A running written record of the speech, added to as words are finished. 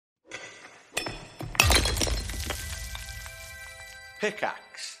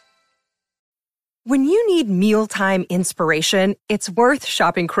Pickaxe. When you need mealtime inspiration, it's worth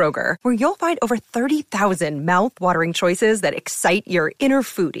shopping Kroger, where you'll find over 30,000 mouth-watering choices that excite your inner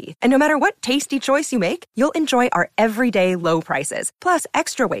foodie. And no matter what tasty choice you make, you'll enjoy our everyday low prices, plus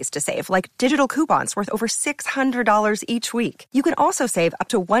extra ways to save, like digital coupons worth over $600 each week. You can also save up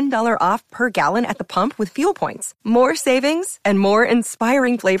to $1 off per gallon at the pump with fuel points. More savings and more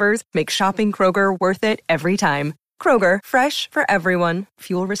inspiring flavors make shopping Kroger worth it every time. Kroger, fresh for everyone.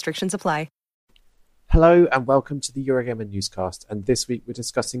 Fuel restrictions apply. Hello and welcome to the Eurogamer newscast, and this week we're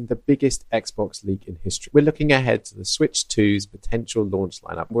discussing the biggest Xbox leak in history. We're looking ahead to the Switch 2's potential launch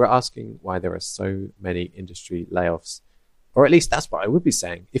lineup. We're asking why there are so many industry layoffs, or at least that's what I would be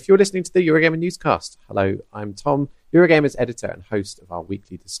saying if you're listening to the Eurogamer newscast. Hello, I'm Tom, Eurogamer's editor and host of our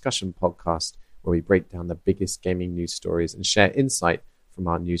weekly discussion podcast, where we break down the biggest gaming news stories and share insight from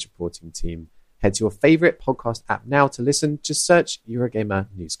our news reporting team. Head to your favourite podcast app now to listen. Just search Eurogamer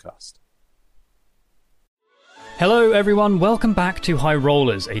newscast. Hello everyone, welcome back to High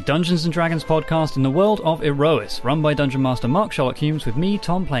Rollers, a Dungeons & Dragons podcast in the world of Aerois, run by Dungeon Master Mark Sherlock Humes, with me,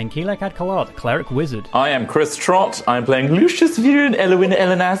 Tom, playing Keelek Adkalar, the Cleric Wizard. I am Chris Trott, I'm playing Lucius Viren Elwin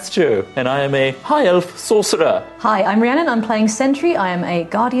Elenastro, and I am a High Elf Sorcerer. Hi, I'm Rhiannon, I'm playing Sentry, I am a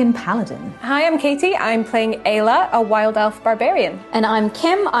Guardian Paladin. Hi, I'm Katie, I'm playing Ayla, a Wild Elf Barbarian. And I'm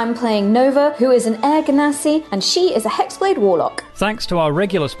Kim, I'm playing Nova, who is an Air Ganassi, and she is a Hexblade Warlock. Thanks to our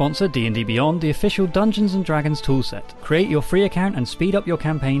regular sponsor, D&D Beyond, the official Dungeons & Dragons toolset. Create your free account and speed up your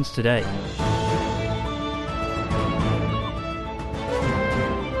campaigns today.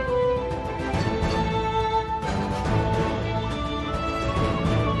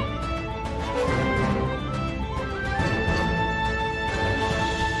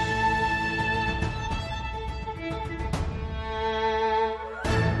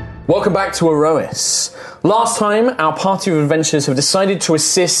 Welcome back to Aerois. Last time, our party of adventurers have decided to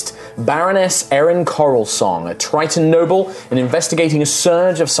assist Baroness Erin Coralsong, a Triton noble, in investigating a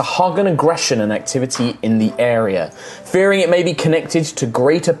surge of Sahagan aggression and activity in the area, fearing it may be connected to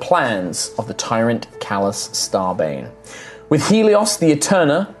greater plans of the tyrant Callus Starbane. With Helios, the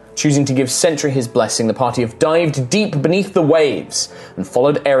Eterna, choosing to give Sentry his blessing, the party have dived deep beneath the waves and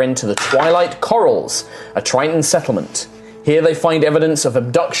followed Erin to the Twilight Corals, a Triton settlement. Here they find evidence of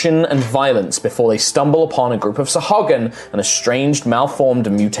abduction and violence before they stumble upon a group of Sahagan and a strange, malformed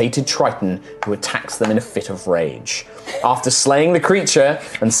and mutated Triton who attacks them in a fit of rage. After slaying the creature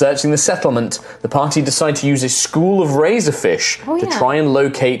and searching the settlement, the party decide to use a school of razorfish to try and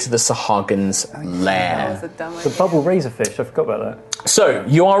locate the Sahagan's lair. The bubble razorfish, I forgot about that. So,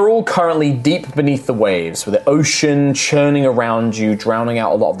 you are all currently deep beneath the waves, with the ocean churning around you, drowning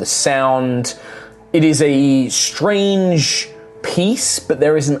out a lot of the sound. It is a strange peace, but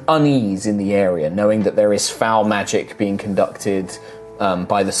there is an unease in the area, knowing that there is foul magic being conducted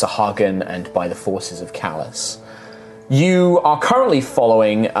by the Sahagan and by the forces of Callus. You are currently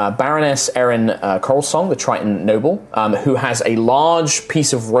following Baroness Erin Coralsong, the Triton noble, who has a large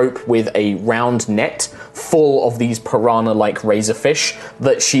piece of rope with a round net full of these piranha-like razorfish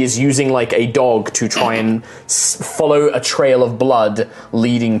that she is using like a dog to try and follow a trail of blood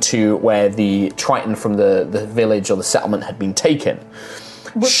leading to where the Triton from the village or the settlement had been taken.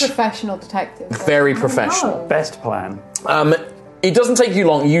 We're professional detectives. Very professional. Best plan. It doesn't take you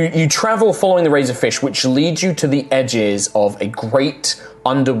long. You travel following the razorfish, which leads you to the edges of a great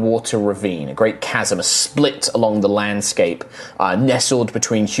underwater ravine, a great chasm, a split along the landscape, nestled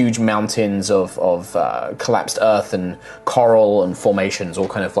between huge mountains of collapsed earth and coral and formations, all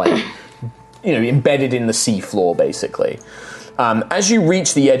kind of like, embedded in the sea floor, basically. As you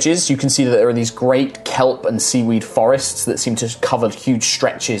reach the edges, you can see that there are these great kelp and seaweed forests that seem to cover huge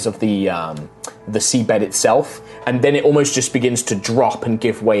stretches of the seabed itself, and then it almost just begins to drop and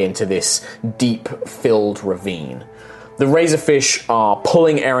give way into this deep-filled ravine. The razorfish are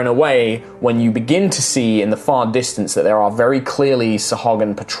pulling Erin away when you begin to see in the far distance that there are very clearly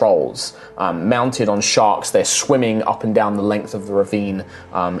Sahagan patrols. Mounted on sharks, they're swimming up and down the length of the ravine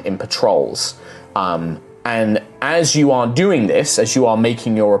in patrols. And as you are doing this, as you are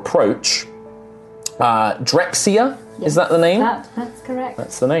making your approach, Drexia, is that the name? That's correct.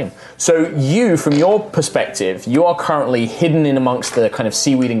 That's the name. So you, from your perspective, you are currently hidden in amongst the kind of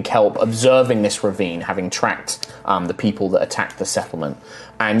seaweed and kelp, observing this ravine, having tracked the people that attacked the settlement.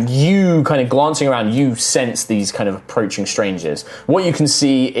 And you, kind of glancing around, you sense these kind of approaching strangers. What you can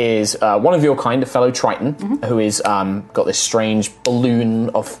see is one of your kind, a fellow Triton, who is got this strange balloon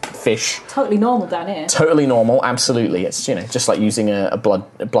of fish. Totally normal down here. Totally normal, absolutely. It's just like using a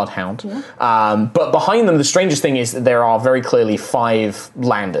bloodhound. Yeah. But behind them, the strangest thing is that there are very clearly 5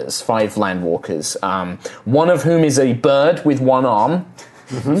 landers, 5 landwalkers. One of whom is a bird with one arm.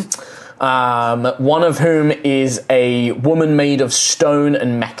 One of whom is a woman made of stone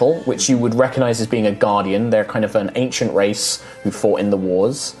and metal, which you would recognize as being a guardian. They're kind of an ancient race who fought in the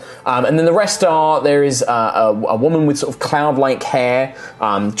wars. And then the rest there is a woman with sort of cloud-like hair,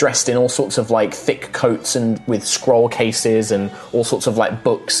 dressed in all sorts of like thick coats and with scroll cases and all sorts of like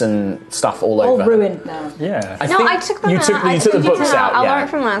books and stuff all over. All ruined now. Yeah. I took them out. You took the books out. I Yeah. learned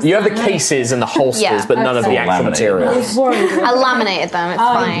from last You have the time. cases and the holsters, Yeah. but none of the actual material. I laminated them. It's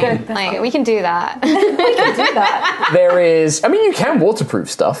fine. Like we can do that. There is, I mean, you can waterproof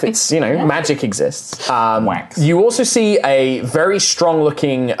stuff. It's, magic exists. Wax. You also see a very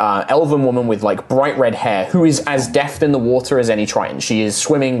strong-looking elven woman with, like, bright red hair who is as deft in the water as any Triton. She is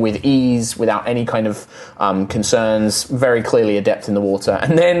swimming with ease, without any kind of concerns, very clearly adept in the water.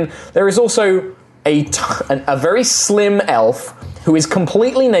 And then there is also a very slim elf who is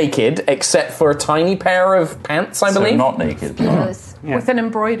completely naked, except for a tiny pair of pants, I believe. So not naked. No. With an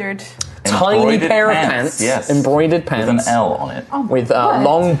embroidered... Tiny pair of pants, yes. Embroidered pants. With an L on it. With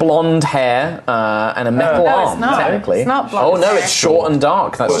long blonde hair and a metal arm, it's not. technically. It's not blonde Oh, no, hair. it's short and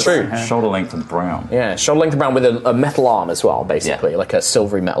dark, that's true. Shoulder length and brown. Yeah, shoulder length and brown with a metal arm as well, basically, like a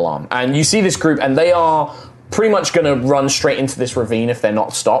silvery metal arm. And you see this group, and they are pretty much going to run straight into this ravine if they're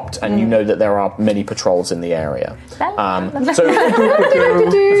not stopped, and you know that there are many patrols in the area. So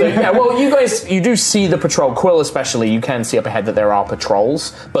yeah, well, you do see the patrol. Quill especially, you can see up ahead that there are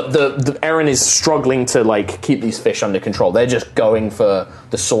patrols, but the Aaron is struggling to like keep these fish under control. They're just going for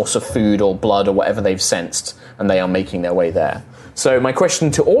the source of food or blood or whatever they've sensed, and they are making their way there. So my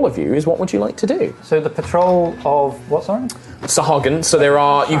question to all of you is, what would you like to do? So the patrol of what, sorry? Sahagin. So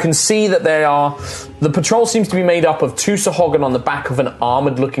you can see that the patrol seems to be made up of 2 Sahagin on the back of an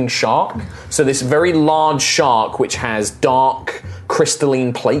armoured-looking shark. So this very large shark, which has dark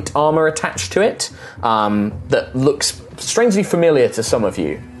crystalline plate armour attached to it, that looks strangely familiar to some of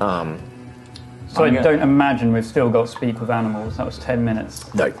you. So I don't imagine we've still got Speak with Animals. That was 10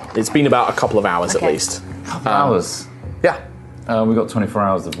 minutes. No, it's been about a couple of hours at least. Hours? Yeah. We've got 24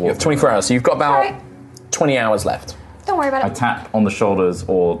 hours of water. You have 24 hours, so you've got about 20 hours left. Don't worry about I it. tap on the shoulders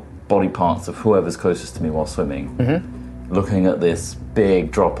or body parts of whoever's closest to me while swimming, looking at this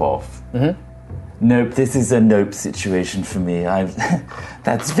big drop-off. Nope, this is a nope situation for me.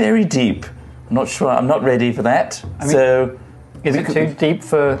 That's very deep. I'm not sure. I'm not ready for that. Is it too deep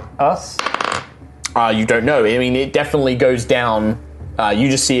for us? You don't know. I mean, it definitely goes down. You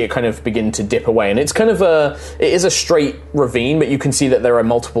just see it kind of begin to dip away, and it's kind of it is a straight ravine, but you can see that there are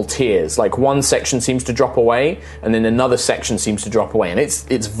multiple tiers. Like one section seems to drop away, and then another section seems to drop away, and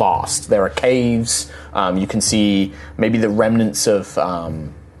it's vast. There are caves. You can see maybe the remnants of a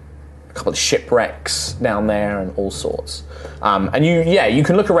couple of shipwrecks down there, and all sorts. And you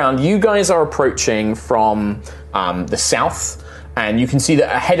can look around. You guys are approaching from the south. And you can see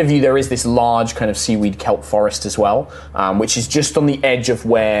that ahead of you there is this large kind of seaweed kelp forest as well, which is just on the edge of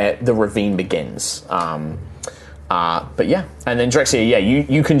where the ravine begins. But yeah, and then Drexia,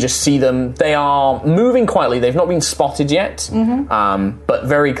 you can just see them. They are moving quietly. They've not been spotted yet, but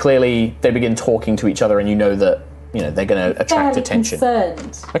very clearly they begin talking to each other, and you know that they're going to attract attention.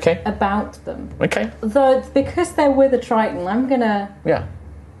 Concerned about them. Okay. Though because they're with a Triton, I'm gonna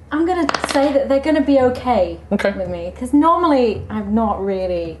say that they're going to be okay with me, because normally I don't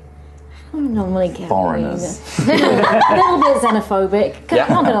normally get foreigners. a little bit xenophobic. I'm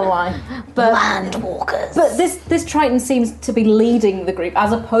not going to lie, but Landwalkers. But this Triton seems to be leading the group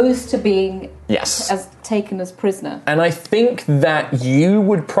as opposed to being as taken as prisoner. And I think that you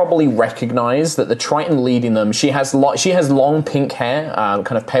would probably recognise that the Triton leading them, she has long pink hair,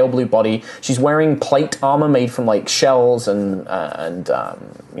 kind of pale blue body. She's wearing plate armour made from like shells and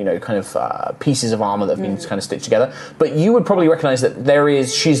pieces of armour that have been kind of stitched together. But you would probably recognise that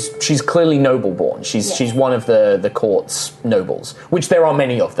she's clearly noble born. She's one of the court's nobles, which there are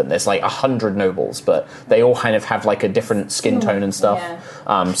many of them. There's like 100 nobles, but they all kind of have like a different skin tone and stuff.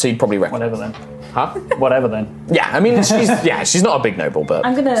 So you'd probably recognise. Whatever then. Huh? Whatever then. Yeah, I mean, she's not a big noble, but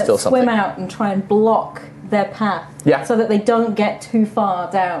I'm going to still swim something. out and try and block their path so that they don't get too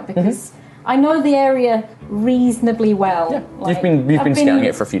far down, because I know the area reasonably well. Yeah. You've been scouting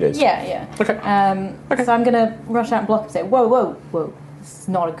it for a few days. Yeah. Okay. So I'm going to rush out and block and say, whoa. This is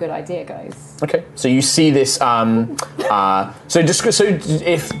not a good idea, guys. Okay, so you see this. So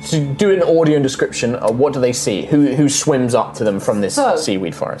if to do an audio description, what do they see? Who swims up to them from this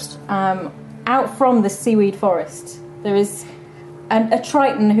seaweed forest? Out from the seaweed forest, there is a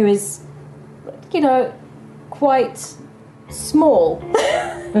Triton who is, quite small.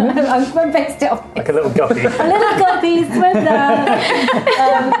 I'm based it on like a little guppy. a little guppy swim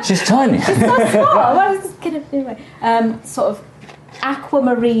down. She's tiny. She's so small. What is this gonna do? Sort of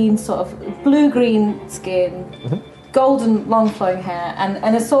aquamarine, sort of blue-green skin, golden long flowing hair,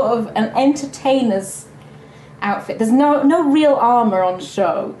 and a sort of an entertainer's outfit. There's no real armour on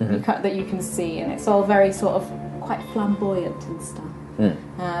show that you can see, and it's all very sort of quite flamboyant and stuff.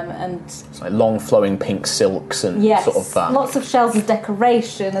 And it's like long flowing pink silks and sort of lots of shells as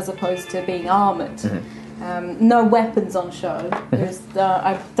decoration as opposed to being armoured. No weapons on show.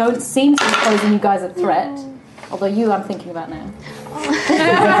 I don't seem to be posing you guys a threat, although you I'm thinking about now.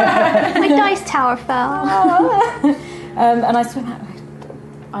 My dice tower fell. And I swim out.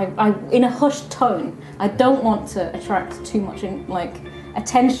 I in a hushed tone. I don't want to attract too much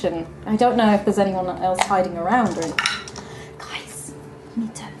attention. I don't know if there's anyone else hiding around or anything. Guys, you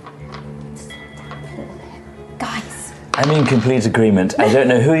need to slow down a little bit. Guys. I'm in complete agreement. I don't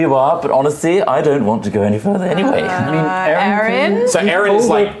know who you are, but honestly, I don't want to go any further anyway. Erin? So Erin is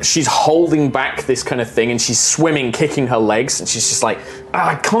like, she's holding back this kind of thing and she's swimming, kicking her legs, and she's just like,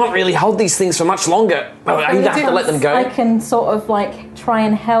 I can't really hold these things for much longer. I have to let them go. I can sort of try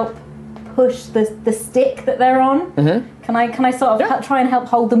and help push the stick that they're on. Can I sort of try and help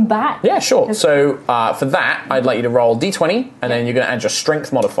hold them back? Yeah, sure. So for that, I'd like you to roll d20, and then you're going to add your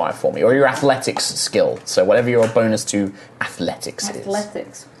strength modifier for me, or your athletics skill. So whatever your bonus to athletics is.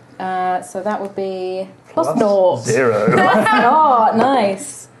 Athletics. So that would be plus 0. 0. Oh,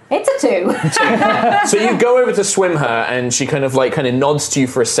 nice. It's a 2. So you go over to swim her, and she kind of nods to you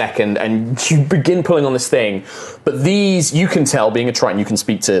for a second, and you begin pulling on this thing. But these, you can tell, being a Triton, you can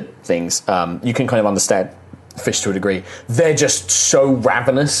speak to things. You can kind of understand fish to a degree. They're just so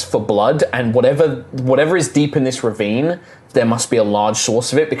ravenous for blood, and whatever is deep in this ravine, there must be a large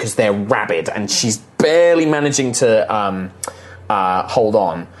source of it because they're rabid, and she's barely managing to hold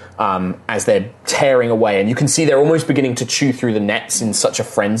on. As they're tearing away, and you can see they're almost beginning to chew through the nets in such a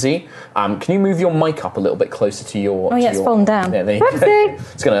frenzy. Can you move your mic up a little bit closer to your... Oh, yeah, it's fallen down. Yeah, there you go.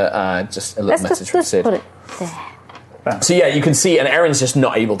 It's going to just a little message from Sid. Put it there. So yeah, you can see, and Erin's just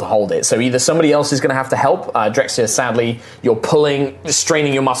not able to hold it. So either somebody else is going to have to help. Drexia, sadly, you're pulling,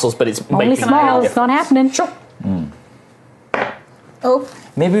 straining your muscles, but it's only making small. It's not happening. Sure. Oh.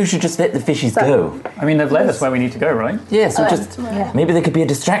 Maybe we should just let the fishies go. I mean, they've led us where we need to go, right? Yeah, so maybe they could be a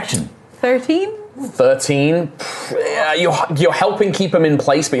distraction. 13? 13. You're helping keep them in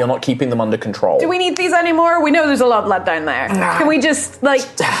place, but you're not keeping them under control. Do we need these anymore? We know there's a lot of blood down there. Can we just,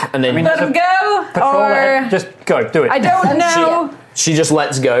 and then let them go? Or... Just go, do it. I don't know. She just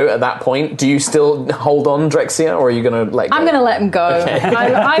lets go at that point. Do you still hold on, Drexia, or are you going to let go? I'm going to let him go. Okay.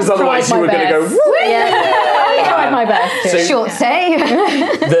 I've otherwise tried you were my going to best. go... I tried my best. So, short stay.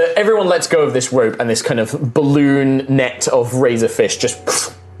 Everyone lets go of this rope, and this kind of balloon net of razorfish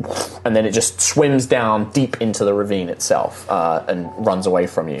just... And then it just swims down deep into the ravine itself and runs away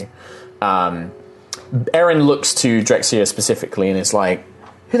from you. Erin looks to Drexia specifically and is like,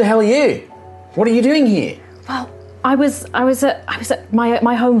 "Who the hell are you? What are you doing here?" Well, I was at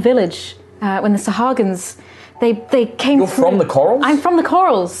my home village when the Sahagins they came. You're from the Corals? I'm from the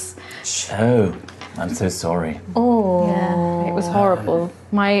Corals. Oh, I'm so sorry. Oh, yeah, it was horrible.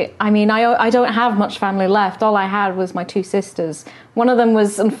 I don't have much family left. All I had was my 2 sisters. One of them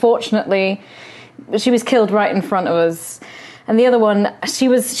was, unfortunately, she was killed right in front of us. And the other one, she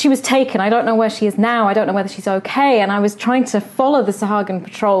was taken. I don't know where she is now. I don't know whether she's okay. And I was trying to follow the Sahagin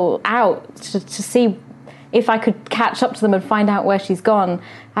patrol out to see if I could catch up to them and find out where she's gone.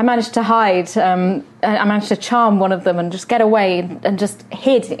 I managed to hide. I managed to charm one of them and just get away and just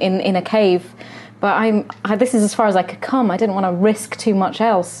hid in a cave. But this is as far as I could come. I didn't want to risk too much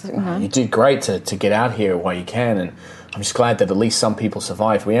else. You did great to get out here while you can, and I'm just glad that at least some people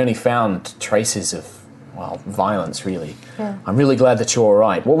survived. We only found traces of, violence, really. Yeah. I'm really glad that you're all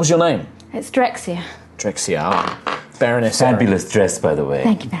right. What was your name? It's Drexia. Drexia, Baroness. Fabulous dress, by the way.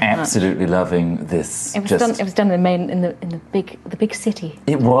 Thank you very much. Absolutely loving this. It was done in the big city.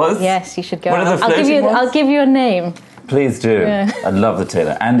 It was? Yes, you should go. One of the floating ones? I'll give you a name. Please do. Yeah. I love the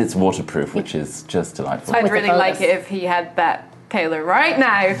tailor, and it's waterproof, which is just delightful. I'd really like it if he had that tailor right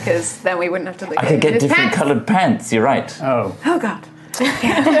now, because then we wouldn't have to look at I could get his different pants. coloured pants. You're right. Oh God.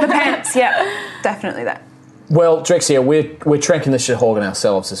 Yeah, the pants. Yeah, definitely that. Well, Drexia, we're trekking the Shahorgan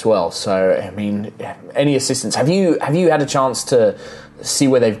ourselves as well. So, I mean, any assistance? Have you had a chance to see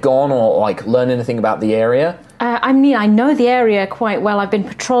where they've gone or learn anything about the area? I know the area quite well. I've been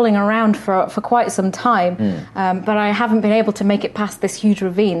patrolling around for quite some time, but I haven't been able to make it past this huge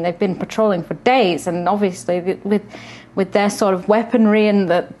ravine. They've been patrolling for days, and obviously with their sort of weaponry and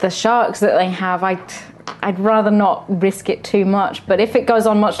the sharks that they have, I'd rather not risk it too much. But if it goes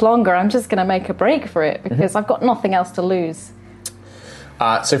on much longer, I'm just going to make a break for it because I've got nothing else to lose.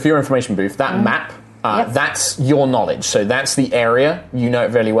 So for your information booth, that map, that's your knowledge. So that's the area. You know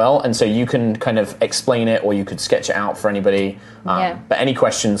it really well. And so you can kind of explain it or you could sketch it out for anybody. But any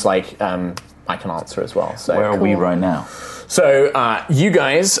questions, like, I can answer as well. So where are we right now? So you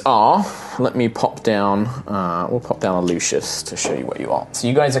guys are, let me pop down, we'll pop down a Lucius to show you where you are. So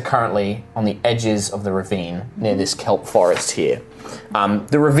you guys are currently on the edges of the ravine near this kelp forest here.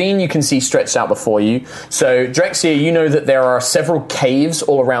 The ravine you can see stretched out before you. So Drexia, you know that there are several caves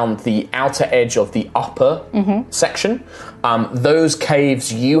all around the outer edge of the upper section. Those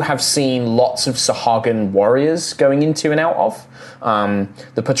caves you have seen lots of Sahagin warriors going into and out of.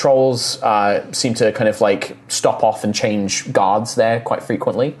 The patrols seem to kind of like stop off and change guards there quite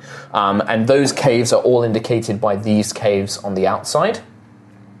frequently. And those caves are all indicated by these caves on the outside.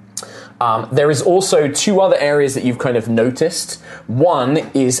 There is also two other areas that you've kind of noticed. One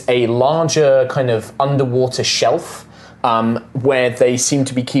is a larger kind of underwater shelf where they seem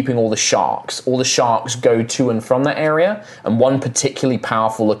to be keeping all the sharks. All the sharks go to and from that area, and one particularly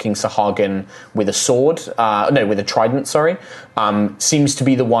powerful-looking Sahagin with a sword, with a trident, seems to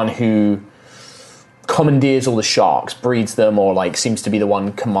be the one who commandeers all the sharks, breeds them, or like seems to be the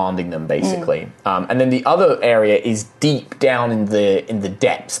one commanding them, basically. And then the other area is deep down in the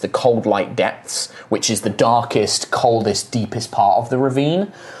depths, the Coldlight depths, which is the darkest, coldest, deepest part of the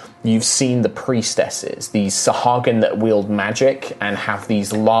ravine. You've seen the priestesses, these Sahagin that wield magic and have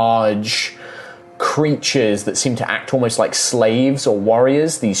these large creatures that seem to act almost like slaves or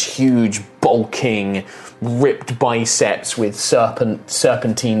warriors, these huge, bulking, ripped biceps with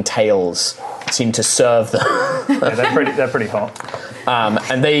serpentine tails seem to serve them. They're pretty hot.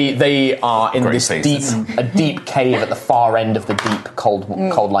 And they are in Great this faces. deep cave at the far end of the deep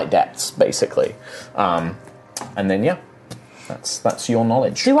cold light depths, basically. And then that's your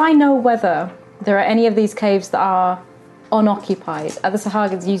knowledge. Do I know whether there are any of these caves that are unoccupied? Are the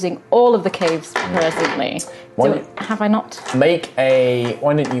Sahagins using all of the caves presently? Have I not? Why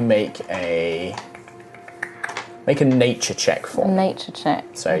don't you make a nature check for me? Nature check.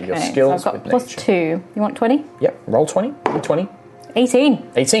 So your skills so I've got with plus nature. 2. You want 20? Yep, roll 20. 20.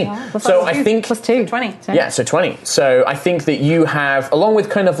 18. 18. Wow. So I think... Plus 2. 20. Yeah, so 20. So I think that you have, along with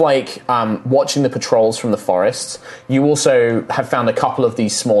kind of like watching the patrols from the forests, you also have found a couple of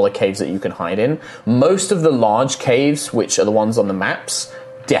these smaller caves that you can hide in. Most of the large caves, which are the ones on the maps,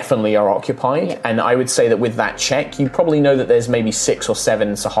 definitely are occupied. Yeah. And I would say that with that check, you probably know that there's maybe 6 or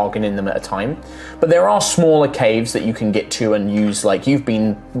 7 Sahagin in them at a time. But there are smaller caves that you can get to and use, like you've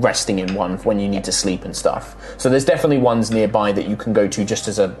been resting in one when you need to sleep and stuff. So there's definitely ones nearby that you can go to just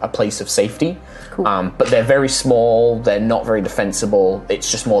as a place of safety. Cool. But they're very small, they're not very defensible. It's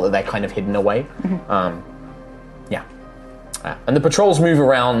just more that they're kind of hidden away. And the patrols move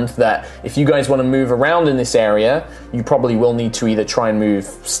around, that if you guys want to move around in this area, you probably will need to either try and move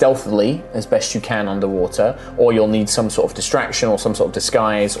stealthily as best you can underwater, or you'll need some sort of distraction or some sort of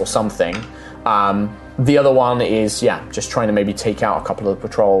disguise or something. The other one is, just trying to maybe take out a couple of the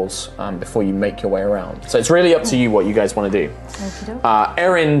patrols before you make your way around. So it's really up to you what you guys want to do.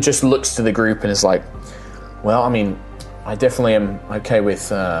 Erin just looks to the group and is like, well, I mean, I definitely am okay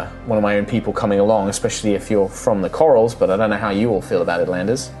with one of my own people coming along, especially if you're from the Corals, but I don't know how you all feel about it,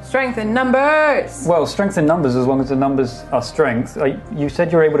 Landers. Strength in numbers! Well, strength in numbers, as long as the numbers are strength. You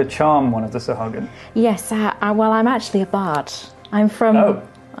said you're able to charm one of the Sahagin. Yes, well, I'm actually a bard. I'm from... Oh.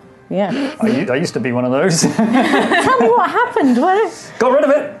 Yeah. I used to be one of those. Tell me what happened. What? Got rid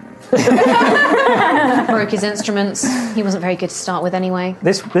of it! Broke his instruments. He wasn't very good to start with anyway.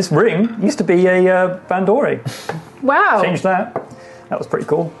 This ring used to be a Bandori. Wow. Changed that. That was pretty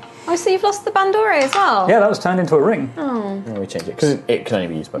cool. Oh, so you've lost the Bandori as well? Yeah, that was turned into a ring. Oh. Let me change it, because it can only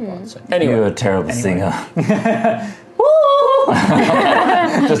be used by bards. So. Anyway. You're a terrible singer.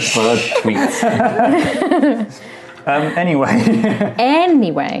 Just bird tweets.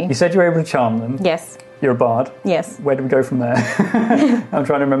 Anyway. You said you were able to charm them. Yes. You're a bard. Yes. Where do we go from there? I'm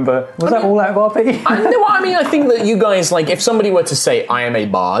trying to remember. Was that all out of RP? I think that you guys, like, if somebody were to say, I am a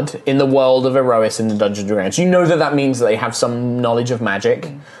bard, in the world of Aerois in the Dungeons & Dragons, you know that means that they have some knowledge of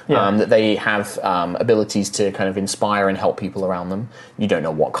magic, that they have abilities to kind of inspire and help people around them. You don't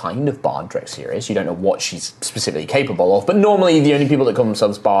know what kind of bard Drexia is. You don't know what she's specifically capable of. But normally, the only people that call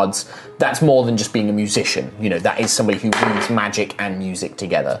themselves bards, that's more than just being a musician. You know, that is somebody who weaves magic and music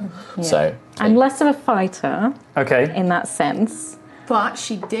together. Yeah. So I'm less of a fighter. Okay. In that sense. But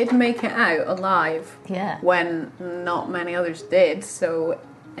she did make it out alive. Yeah. When not many others did, so...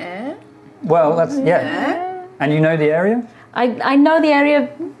 Well, that's... Yeah. And you know the area? I know the area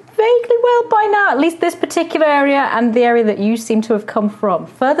vaguely well by now. At least this particular area and the area that you seem to have come from.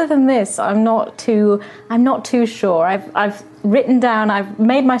 Further than this, I'm not too sure. I've written down. I've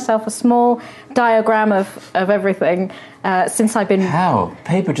made myself a small diagram of everything since I've been. How?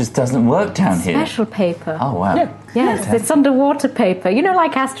 Paper just doesn't work down here. Special paper. Oh wow. Yeah. Yes, it's underwater paper. You know,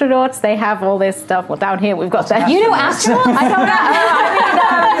 like astronauts, they have all this stuff. Well, down here we've got that. You know astronauts? I don't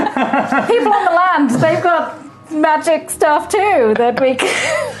know. People on the land, they've got magic stuff too that we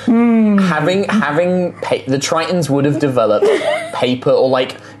can... Having the Tritons would have developed paper, or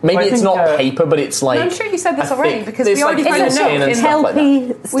like maybe it's not paper, but it's like. No, I'm sure you said this already because there's we already like kind of know. and It's stuff like that.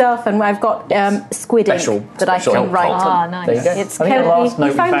 healthy stuff, and I've got squid ink that I special can write help. on. nice. There you go. It's I think the last healthy. note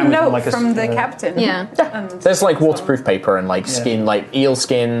We found a was on, note like, from the captain. Yeah. And There's like waterproof paper and like skin, like eel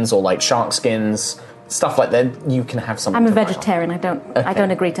skins or like shark skins, stuff like that. You can have something. I'm a to write on. vegetarian. I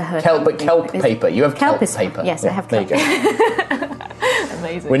don't agree to hurt. Kelp anything. paper. You have kelp is- paper. Yes, I have There kelp. you go.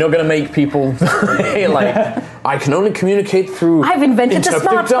 Amazing. We're not going to make people like, I can only communicate through. I've invented the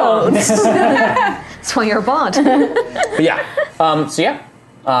interpretive smartphone. dance. That's why you're a bard. But yeah.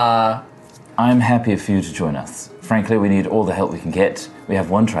 I'm happy for you to join us. Frankly, we need all the help we can get. We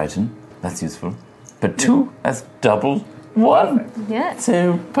have 1 Triton. That's useful. But 2, that's double 1. Yeah.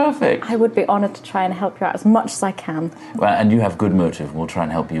 So, perfect. I would be honoured to try and help you out as much as I can. Well, and you have good motive. We'll try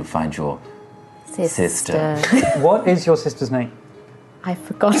and help you find your sister. What is your sister's name? I've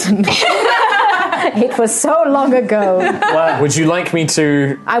forgotten. It was so long ago. Would you like me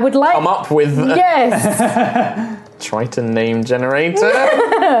to I would like... come up with a Yes. Triton name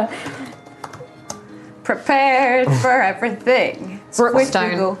generator? prepared for everything.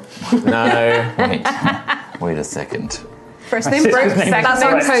 Brookstone. Google. No. Wait a second. First name Brooke, sister's name. second That's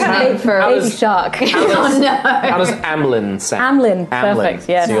our name code name for Baby shark. Oh no. How does Amlin sound? Amlin, perfect,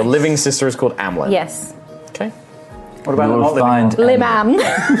 yes. So your living sister is called Amlin. Yes. Okay. What about We the will not living find one? Liman.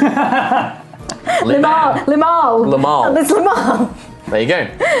 Limal. Limal. There's Limal. There you go.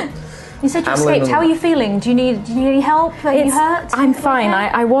 You said you Amlin escaped. and- How are you feeling? Do you need any help? Are you hurt? I'm fine.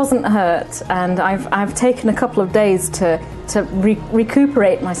 I wasn't hurt, and I've taken a couple of days to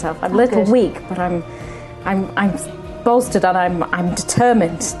recuperate myself. I'm a little good. weak, but I'm bolstered and I'm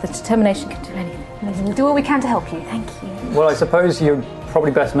determined. The determination can do anything. We'll do what we can to help you. Thank you. Well, I suppose you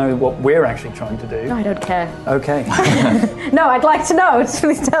probably best know what we're actually trying to do. No, I don't care. Okay. No, I'd like to know.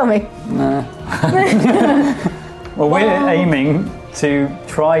 Please tell me. Well, we're aiming to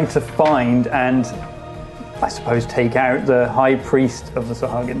try to find and, I suppose, take out the High Priest of the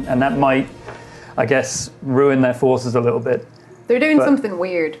Sahagin, and that might, I guess, ruin their forces a little bit. They're doing But- something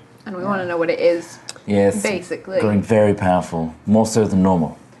weird, and we want to know what it is. Yes. Basically. Growing very powerful. More so than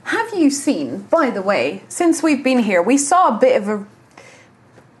normal. Have you seen, by the way, since we've been here, we saw a bit of a...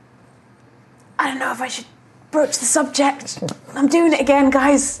 I don't know if I should broach the subject. I'm doing it again,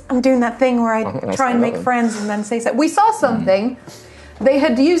 guys. I'm doing that thing where I try and make friends and then say so. We saw something. They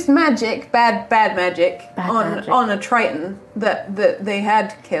had used magic, bad magic, on a Triton that they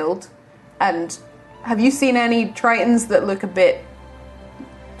had killed. And have you seen any Tritons that look a bit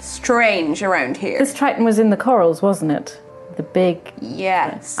strange around here? This Triton was in the corals, wasn't it? The big...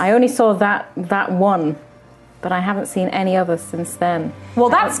 Yes. I only saw that one, but I haven't seen any others since then. Well,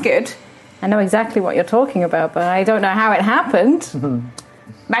 that's good. I know exactly what you're talking about, but I don't know how it happened.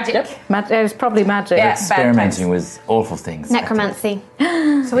 Magic. It was probably magic. Yeah. Experimenting with awful things. Necromancy.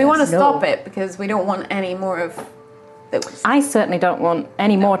 So we want to stop it because we don't want any more of those. I certainly don't want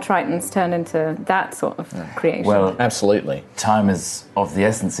any more Tritons turned into that sort of creation. Well, Absolutely. time is of the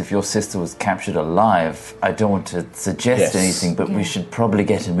essence. If your sister was captured alive, I don't want to suggest Yes. anything, but we should probably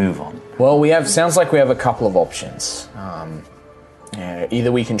get a move on. Well, sounds like we have a couple of options.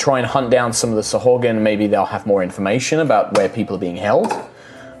 Either we can try and hunt down some of the Sahagin, maybe they'll have more information about where people are being held,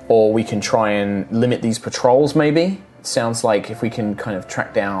 or we can try and limit these patrols, maybe. Sounds like if we can kind of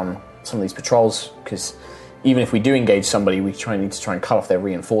track down some of these patrols, because even if we do engage somebody, we need to try and cut off their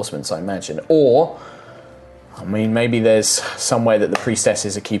reinforcements, I imagine. Or, I mean, maybe there's somewhere that the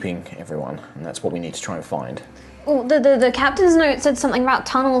priestesses are keeping everyone, and that's what we need to try and find. Oh, the captain's note said something about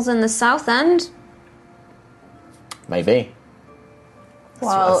tunnels in the south end. Maybe.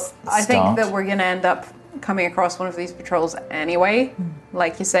 Well, That's a I think start. that we're going to end up coming across one of these patrols anyway,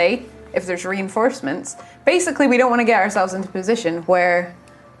 like you say, if there's reinforcements. Basically, we don't want to get ourselves into a position where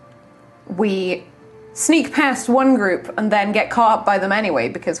we sneak past one group and then get caught up by them anyway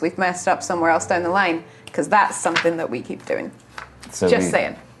because we've messed up somewhere else down the line, because that's something that we keep doing. So Just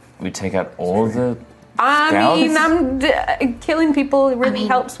saying. We take out all the I scouts? mean, killing people really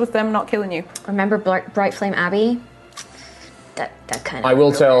helps with them not killing you. Remember Bright Flame Abbey? that kind of. I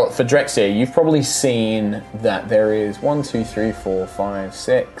will tell for Drexia, you've probably seen that there is 1, 2, 3, 4, 5,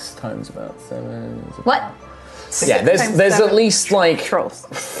 6 times about 7. What? Yeah, there's at least like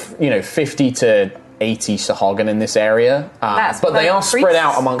 50 to 80 Sahagin in this area, but they are spread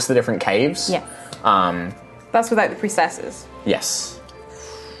out amongst the different caves. Yeah. That's without the priestesses. Yes.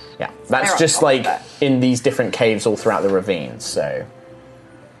 Yeah, that's just like in these different caves all throughout the ravines. So,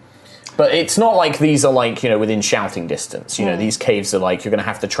 but it's not like these are like within shouting distance. These caves are like you're going to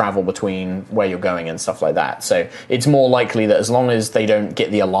have to travel between where you're going and stuff like that. So it's more likely that as long as they don't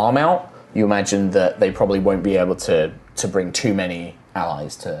get the alarm out, you imagine that they probably won't be able to bring too many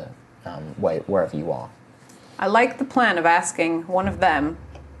allies to wherever you are. I like the plan of asking one of them,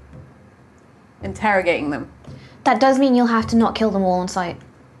 interrogating them. That does mean you'll have to not kill them all on sight.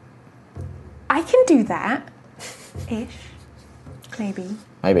 I can do that. Ish.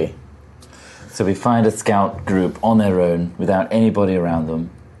 Maybe. So we find a scout group on their own without anybody around them,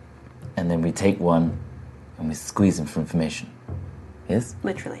 and then we take one and we squeeze them for information. Yes?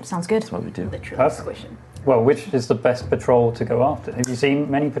 Literally. Sounds good. That's what we do. Literally. Perfect. Squishing. Well, which is the best patrol to go after? Have you seen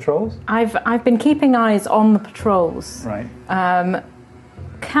many patrols? I've been keeping eyes on the patrols. Right.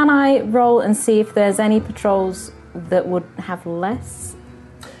 Can I roll and see if there's any patrols that would have less?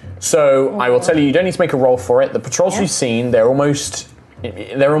 So I will tell you don't need to make a roll for it. The patrols you've seen, they're almost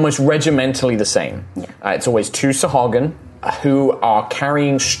regimentally the same. Yeah. It's always 2 Sahagin who are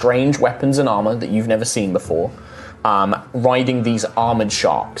carrying strange weapons and armor that you've never seen before. Riding these armored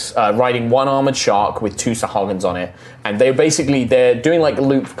sharks, riding one armored shark with 2 Sahagins on it, and they're doing like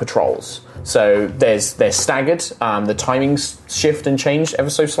loop patrols. So they're staggered. The timings shift and change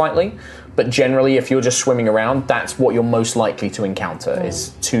ever so slightly, but generally, if you're just swimming around, that's what you're most likely to encounter is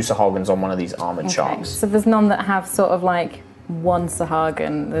 2 Sahagins on one of these armored sharks. So there's none that have sort of like one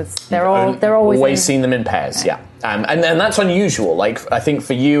Sahagin. They're always seen them in pairs. Yeah. And that's unusual. Like I think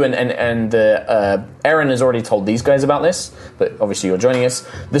for you and Aaron has already told these guys about this, but obviously you're joining us.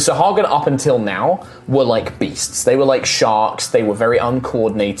 The Sahagin up until now were like beasts. They were like sharks. They were very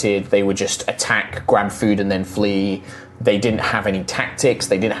uncoordinated. They would just attack, grab food, and then flee. They didn't have any tactics.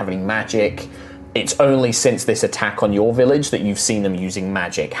 They didn't have any magic. It's only since this attack on your village that you've seen them using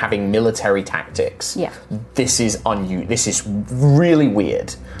magic, having military tactics. Yeah. This is This is really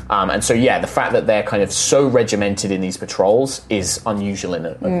weird. And so, the fact that they're kind of so regimented in these patrols is unusual in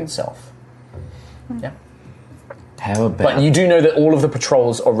of itself. Yeah. How about... But you do know that all of the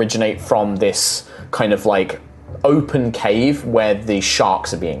patrols originate from this kind of like open cave where the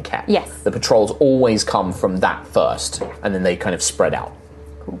sharks are being kept. Yes. The patrols always come from that first, and then they kind of spread out.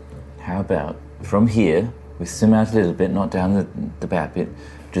 Cool. How about from here, we swim out a little bit, not down the bad bit,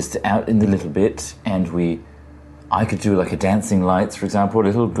 just out in the little bit, and I could do like a dancing lights, for example, a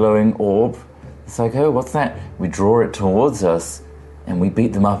little glowing orb. It's like, oh, what's that? We draw it towards us, and we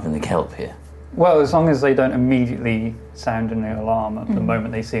beat them up in the kelp here. Well, as long as they don't immediately sound an alarm at the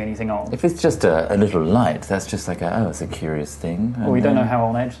moment they see anything on. If it's just a little light, that's just like it's a curious thing. Well, we don't know how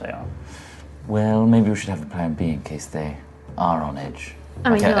on edge they are. Well, maybe we should have a plan B in case they are on edge. I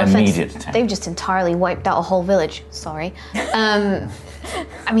mean, like no immediate offense, attack. they've just entirely wiped out a whole village. Sorry. I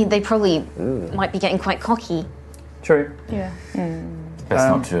mean, they probably might be getting quite cocky. True. Yeah. Best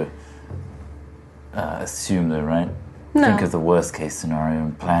not to assume though, right? No. Think of the worst case scenario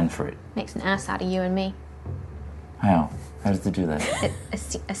and plan for it. Makes an ass out of you and me. How? How does it do that?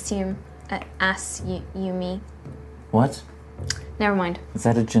 Assume. Ass you me. What? Never mind. Is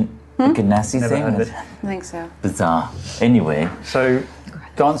that a Ganassi Never thing? heard it. I think so. Bizarre. Anyway. So,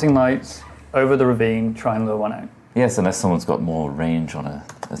 dancing lights over the ravine, try and lure one out. Yes, unless someone's got more range on a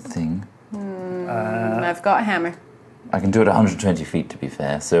thing. I've got a hammer. I can do it 120 feet, to be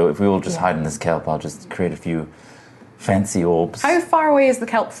fair. So if we all just hide in this kelp, I'll just create a few fancy orbs. How far away is the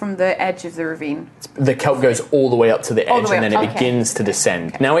kelp from the edge of the ravine? The kelp goes all the way up to the All edge, the way and then up, it okay. begins to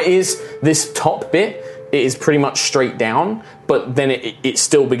descend. Now it is this top bit. It is pretty much straight down, but then it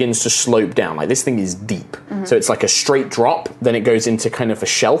still begins to slope down. Like this thing is deep, so it's like a straight drop. Then it goes into kind of a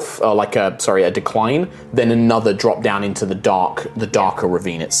shelf, a decline. Then another drop down into the darker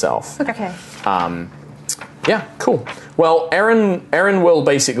ravine itself. Okay. Yeah, cool. Well, Erin will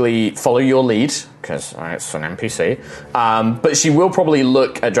basically follow your lead, because it's an NPC, but she will probably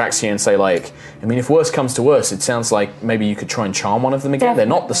look at Draxia and say, like, I mean, if worse comes to worse, it sounds like maybe you could try and charm one of them again. They're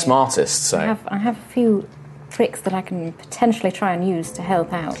not the smartest, so... I have a few tricks that I can potentially try and use to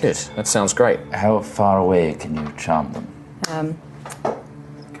help out. Good, that sounds great. How far away can you charm them?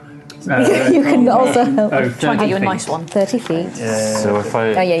 You can also help. Try and get you a nice one. 30 feet. So if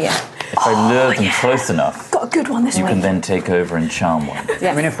I Yeah. if I lure them close enough, Got a good one this you way. can then take over and charm one.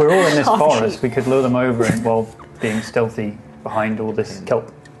 Yeah. I mean, if we're all in this Half a forest, sheep. we could lure them over while being stealthy behind all this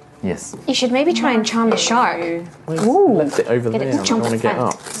kelp. Yes. You should maybe try and charm the shark. Left it over Get there. it to I jump don't want to the get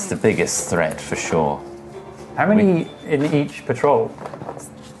up. It's the biggest threat for sure. How many in each patrol?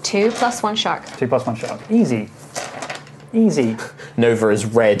 2 + 1 shark. 2 + 1 shark. Easy. Easy. Nova has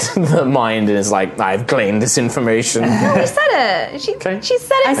read the mind and is like, I've claimed this information. No, we said it. She said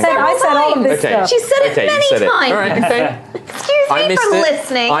it I said all of this Okay. stuff. She said it Okay, you many said it. times. All right, okay. Excuse I me missed for it.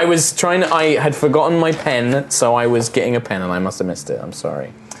 listening. I was trying to. I had forgotten my pen, so I was getting a pen, and I must have missed it. I'm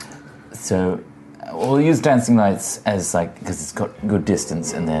sorry. So we'll use dancing lights as because it's got good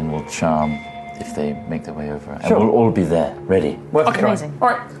distance, and then we'll charm if they make their way over, and we'll all be there, ready. Okay. Amazing. All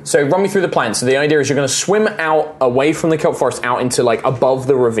right. So run me through the plan. So the idea is you're going to swim out away from the kelp forest, out into above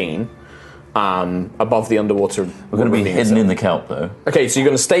the ravine, above the underwater. We're going to be hidden in the kelp, though. Okay, so you're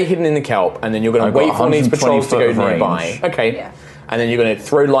going to stay hidden in the kelp, and then you're going to wait for one of these patrols to go nearby. Okay. Yeah. And then you're going to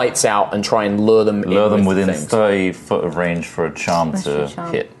throw lights out and try and lure them within things. 30 foot of range for a charm to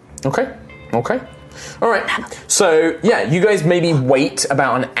hit. Okay. All right. So, yeah, you guys maybe wait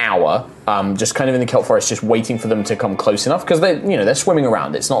about an hour, just kind of in the kelp forest, just waiting for them to come close enough, because they're swimming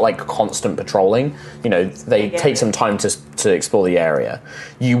around. It's not like constant patrolling. They take some time to explore the area.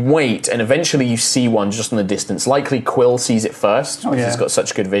 You wait, and eventually you see one just in the distance. Likely Quill sees it first, because he's got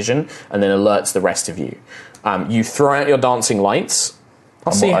such good vision, and then alerts the rest of you. You throw out your dancing lights.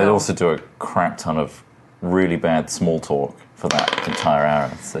 I'd also do a crap ton of really bad small talk for that entire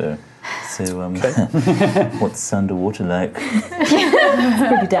hour. So what's underwater like? It's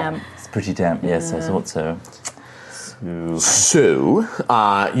pretty damp. It's pretty damp, yes, I thought so. So,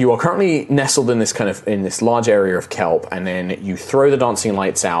 you are currently nestled in this large area of kelp, and then you throw the dancing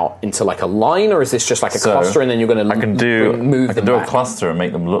lights out into a line, or is this just a cluster, and then you're going to move them do back? a cluster and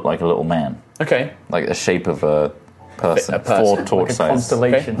make them look like a little man. Okay. Like the shape of a person. A person. 4 torch Like a size.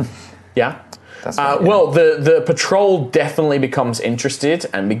 constellation. Okay. Yeah. That's well, the patrol definitely becomes interested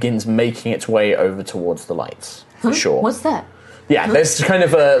and begins making its way over towards the lights, for sure. What's that? Yeah, there's kind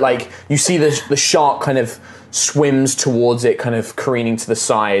of you see the shark kind of swims towards it, kind of careening to the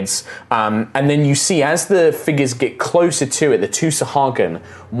sides, and then you see as the figures get closer to it, the 2 Sahagin,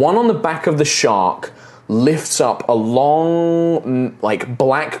 one on the back of the shark lifts up a long,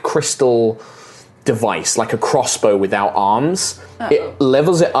 black crystal device, like a crossbow without arms. It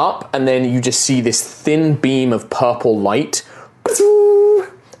levels it up, and then you just see this thin beam of purple light,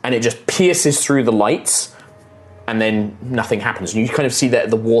 and it just pierces through the lights, and then nothing happens. You kind of see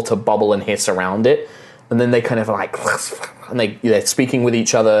the water bubble and hiss around it, and then they kind of and they're speaking with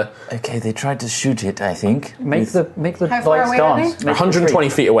each other. Okay, they tried to shoot it, I think. Make the How far lights away are dance. they? 120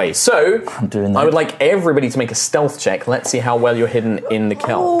 feet away. So, I'm doing that. I would like everybody to make a stealth check. Let's see how well you're hidden in the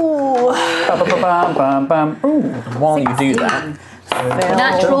kelp. While you do that,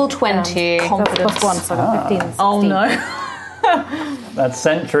 Natural 20. Confidence. +1, so I got 15. 16. Oh no. That's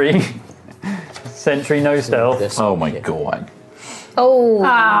Sentry. Sentry no stealth. Oh my god. Oh.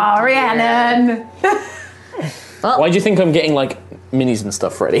 Rhiannon. why do you think I'm getting minis and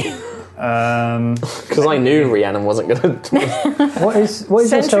stuff ready? Because I knew Rhiannon wasn't going to. What is your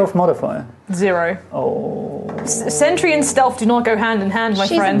Sentry- stealth modifier? 0. Oh. Sentry and stealth do not go hand in hand, my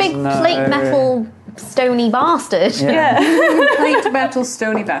She's friend. a big plate metal stony bastard. Yeah. Plate metal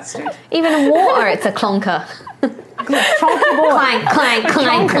stony bastard. Even in water, it's a clonker. Clank, clank,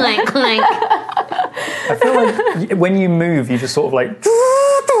 clank, clank, clank. I feel like when you move, you just sort of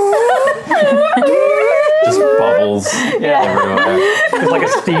Just bubbles everywhere. it's like a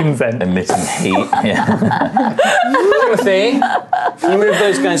steam vent. Emitting heat. Yeah. Timothy, can you move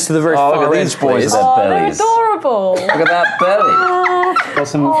those guys to the very Look far at edge, these boys please? with their Oh, they're bellies. adorable. Look at that belly. Got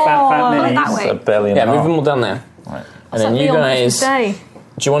some fat minis. that way. A belly and Yeah, a move half. them all down there. Right. And then you guys, do Day.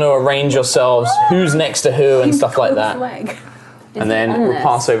 you want to arrange yourselves who's next to who and stuff like that? Leg. And then we'll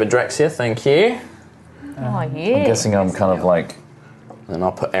pass over Drexia, thank you. Oh I'm yeah. guessing I'm kind of And then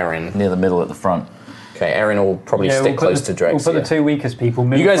I'll put Erin. near the middle at the front. Okay, Erin will probably stick close to Drexia. We'll put the 2 weakest people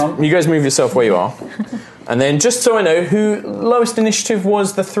move You guys move yourself where you are. And then, just so I know, who lowest initiative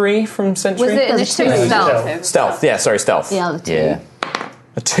was the 3 from Sentry? Was it initiative or stealth? Stealth, yeah, sorry, stealth. Yeah, the 2. Yeah.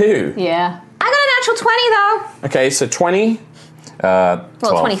 A 2. Yeah. I got a natural 20 though. Okay, so 20, 12.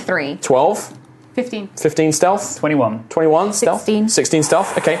 Well, 23. 12, 15. 15 stealth, 21. 21 stealth, 16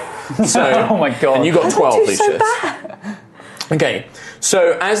 stealth. Okay, so Oh my god. and you got 12, Lucius. Okay,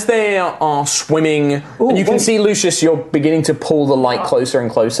 so as they are swimming, and you can see Lucius, you're beginning to pull the light closer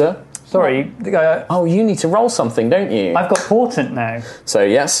and closer. Sorry, Oh, you need to roll something, don't you? I've got Portent now. So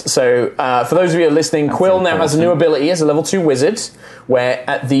yes, so for those of you who are listening, Quill now has a new ability as a level 2 wizard, where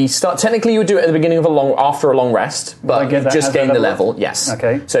at the start, technically you would do it at the beginning of after a long rest, but I get you've that just as a gained the level level. Yes.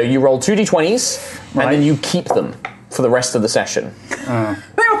 Okay. So you roll 2d20s, Right. and then you keep them. for the rest of the session.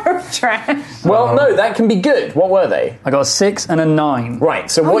 They were trash. Well, no, that can be good. What were they? I got a 6 and a 9.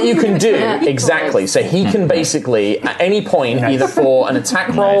 Right, so what you can do, exactly, so he can basically, at any point, either for an attack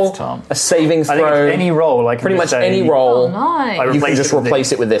roll, a saving I think throw, it's any roll, I can pretty just much say, any roll, Nice. you can just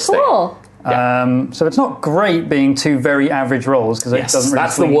replace it with this thing. Cool. So it's not great being 2 very average rolls because it Yes, doesn't really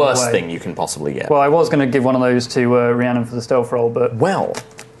that's the swing worst away. thing you can possibly get. Well, I was going to give one of those to Rhiannon for the stealth roll, but Well,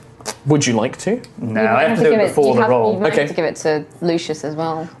 would you like to? no, I have to do it before the You roll. might Okay. have to give it to Lucius as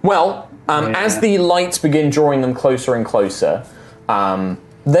well. Well, as the lights begin drawing them closer and closer,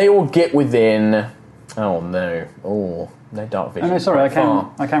 they all get within... Oh, no. Oh, no dark vision. Oh, no, sorry, Quite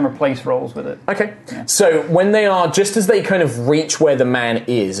I can replace rolls with it. Okay. So when they are, just as they kind of reach where the man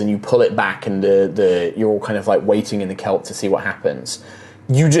is and you pull it back and you're all kind of like waiting in the kelp to see what happens,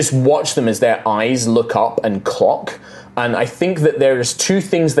 you just watch them as their eyes look up and clock. And I think that there's 2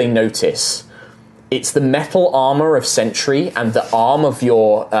 things they notice. It's the metal armor of Sentry and the arm of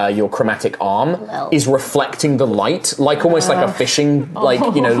your chromatic arm is reflecting the light, like almost like a fishing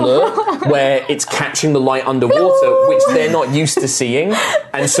lure, where it's catching the light underwater, which they're not used to seeing,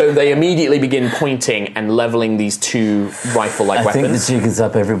 and so they immediately begin pointing and leveling these 2 rifle-like I think the weapons. jig is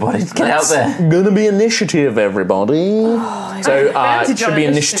up, everybody. Get out there. Gonna be initiative, everybody. So it should be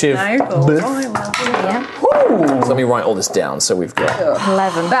initiative. So let me write all this down. So we've got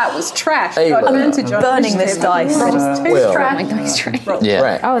 11. That was trash. Hey, Got look. advantage on Burning this initiative. dice. Will. My dice tray.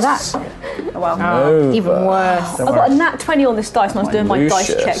 Yeah. Oh, that. Oh, well. Even worse. I've got a nat 20 on this dice when I was doing my dice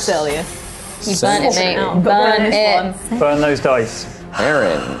Lucius. checks earlier. You burn it, mate. But Burn this it. one, Burn those dice.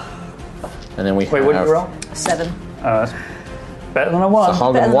 Aaron. And then we Wait, what did have you roll? 7. That's better than a 1. Better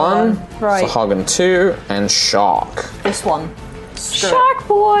Sahagan than 1, one. Right. Sahagan 2, and Shark. This one. Shark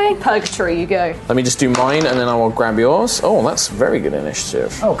boy. Purgatory, you go. Let me just do mine and then I will grab yours. Oh, that's very good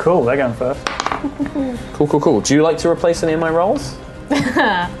initiative. Oh, cool. They're going first. Cool. Do you like to replace any of my rolls?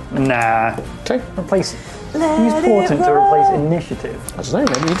 Nah. Okay. Replace. Use Portent to replace initiative. I don't know,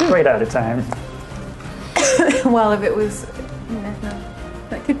 maybe you do. Straight out of town. Well, if it was... No.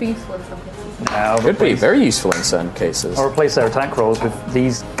 That could be useful in some cases. Nah, Could be very useful in certain cases. I'll replace their attack rolls with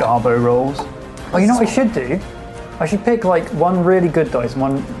these Garbo rolls. Oh, you know what I should do? I should pick like 1 really good dice and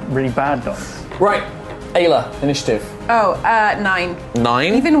 1 really bad dice. Right. Ayla, initiative. Oh, 9.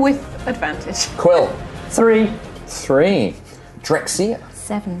 9. Even with advantage. Quill. 3. 3. Drexia.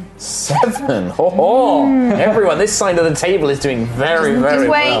 7. 7. Everyone, this side of the table is doing very, very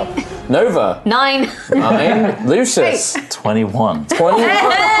wait. well. Nova. 9. 9. Lucius. 21. 21.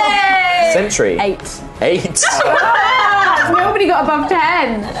 Sentry. 8. 8. Nobody got above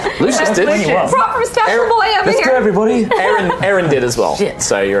 10. Lucius did. Proper special boy over Let's go, here. everybody. Aaron did as well. Shit.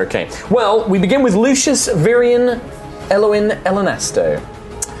 So you're okay. Well, we begin with Lucius, Virion, Eloin, Elenasto.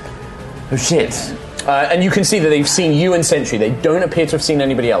 Oh, shit. And you can see that they've seen you and Sentry. They don't appear to have seen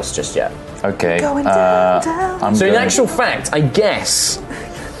anybody else just yet. Okay. I'm So in going- actual fact, I guess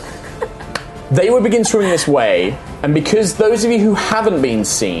they would begin swimming this way, and because those of you who haven't been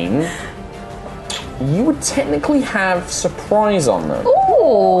seen, you would technically have surprise on them.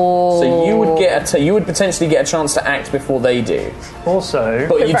 Ooh. So you would potentially get a chance to act before they do. Also,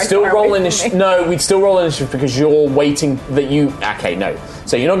 But you'd very still far roll away from initiative. me. No, we'd still roll initiative because you're waiting that you. Okay, no.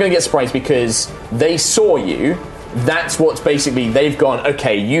 So you're not going to get surprised because they saw you. That's what's basically they've gone.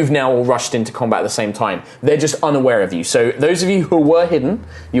 Okay, you've now all rushed into combat at the same time. They're just unaware of you. So those of you who were hidden,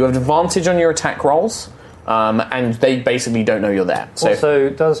 you have advantage on your attack rolls, and they basically don't know you're there. So also,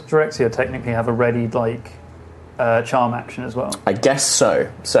 does Drexia technically have a ready charm action as well? I guess so.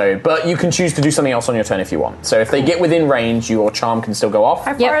 But you can choose to do something else on your turn if you want. So if they get within range, your charm can still go off.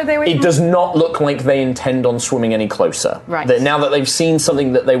 How far are they away It from does not look like they intend on swimming any closer. Right. Now that they've seen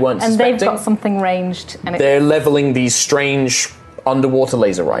something that they weren't And suspecting, they've got something ranged. And they're leveling these strange underwater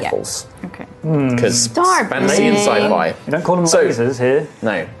laser rifles. Okay. Because Start fantasy and sci-fi. You don't call them So- lasers here.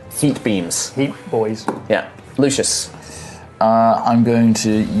 No, heat beams. Heat boys. Yeah. Lucius. I'm going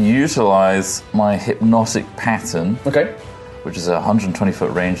to utilize my hypnotic pattern, Okay. which is a 120-foot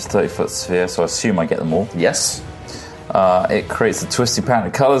range, 30-foot sphere, so I assume I get them all. Yes. It creates a twisty pattern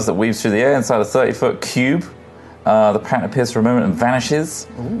of colors that weaves through the air inside a 30-foot cube. The pattern appears for a moment and vanishes.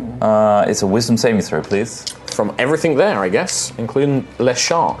 It's a wisdom saving throw, please. From everything there, I guess, including Le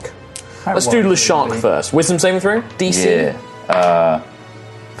Shark. Let's do Le Shark first. Wisdom saving throw? DC? Yeah.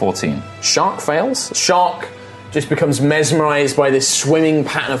 14. Shark fails. Shark just becomes mesmerized by this swimming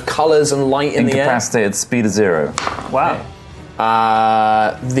pattern of colors and light in the air. Incapacitated, speed of 0. Wow.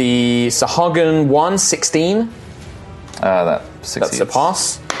 The Sahagan 1, 16. That succeeds. That's a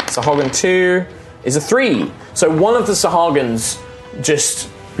pass. Sahagan 2 is a 3. So one of the Sahagans just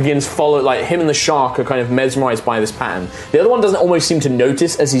begins him and the shark are kind of mesmerized by this pattern. The other one doesn't almost seem to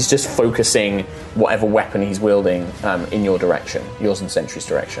notice as he's just focusing whatever weapon he's wielding in your direction, yours and Sentry's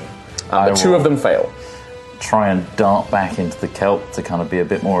direction. But two of them fail. Try and dart back into the kelp to kind of be a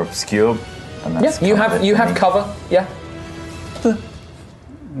bit more obscure. And that's you have cover. Yeah.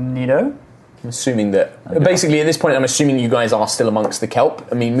 Neato. I'm assuming that basically at this point, I'm assuming you guys are still amongst the kelp.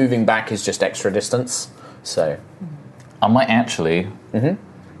 I mean, moving back is just extra distance, so I might actually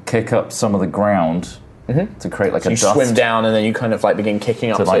kick up some of the ground to create like a dust. You swim down and then you kind of begin kicking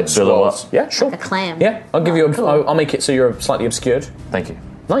up to like billow up. Yeah, sure. Like a clam. Yeah, I'll give you. I'll make it so you're slightly obscured. Thank you.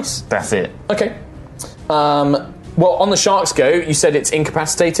 Nice. That's it. Okay. Well, on the shark's go, you said it's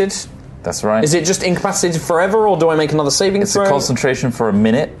incapacitated. That's right. Is it just incapacitated forever, or do I make another saving throw? It's a concentration for a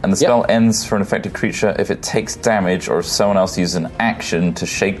minute, and the spell ends for an affected creature if it takes damage or if someone else uses an action to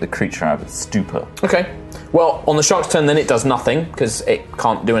shake the creature out of its stupor. Okay. Well, on the shark's turn, then it does nothing, because it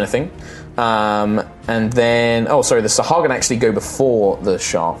can't do anything. And then... Oh, sorry, the Sahagin actually go before the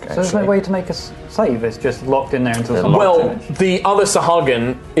shark, actually. So there's no way to make a save? It's just locked in there until someone... Well, the other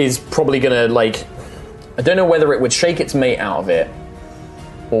Sahagin is probably going to, I don't know whether it would shake its mate out of it,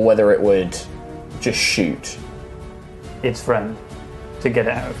 or whether it would just shoot its friend to get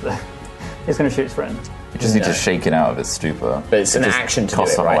it out of there. It's going to shoot its friend. You just need to shake it out of its stupor. But it's an action to do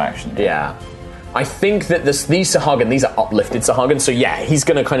it, right? Action. Yeah. I think that these Sahagin, these are uplifted Sahagin, so yeah, he's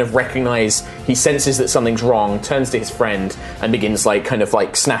going to kind of recognize, he senses that something's wrong, turns to his friend, and begins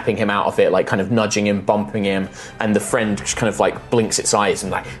snapping him out of it, kind of nudging him, bumping him, and the friend just kind of blinks its eyes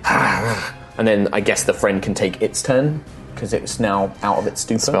and and then I guess the friend can take its turn, because it's now out of its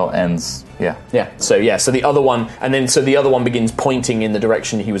stupor. The spell ends, yeah. So the other one, the other one begins pointing in the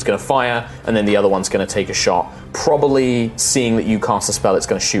direction he was going to fire, and then the other one's going to take a shot. Probably seeing that you cast a spell, it's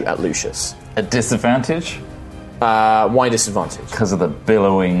going to shoot at Lucius. At disadvantage? Why disadvantage? Because of the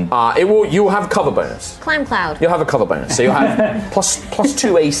billowing. You'll have cover bonus. Clam cloud. You'll have a cover bonus, so you'll have plus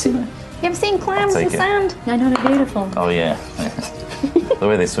 2 AC. You ever seen clams in take it. sand? I know they're beautiful. Oh yeah. The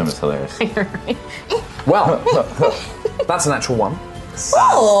way they swim is hilarious. Well, that's an actual one.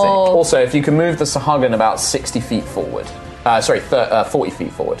 Oh. Also, if you can move the Sahagin about 60 feet forward. 40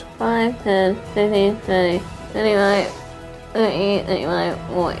 feet forward. 5, 10, 15, 20, 25, 30, 35,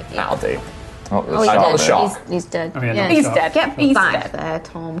 40. That'll do. Oh, Not the he's shark. dead. He's dead. Yeah, He's dead. Get back there,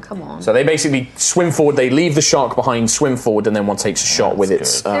 Tom. Come on. So they basically swim forward, they leave the shark behind, swim forward, and then one takes a shot with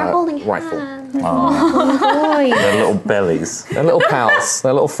its They're holding rifle. hands. Their little bellies. They're little pals.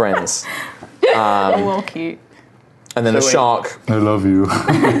 They're little friends. Well, cute. And then the shark... I love you.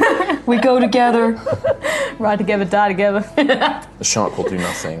 We go together. Ride together, die together. The shark will do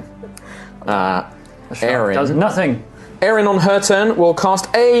nothing. Erin. Does nothing. Erin, on her turn, will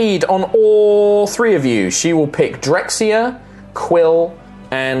cast Aid on all three of you. She will pick Drexia, Quill,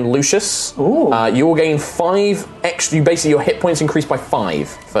 and Lucius. Ooh. You will gain 5 extra... your hit points increase by 5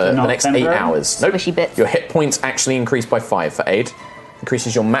 for the not next 8 temporary? hours. Nope. Squishy bits. Your hit points actually increase by 5 for Aid.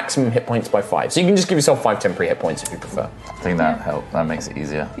 Increases your maximum hit points by 5. So you can just give yourself 5 temporary hit points if you prefer. I think that helps. That makes it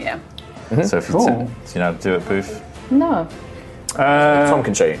easier. Yeah. So if you Cool. do you know how to do it, Booth? No. Tom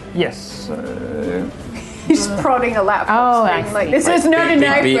can show you. Yes. He's prodding a laptop. Oh, saying, I like, see. this is not a Beep,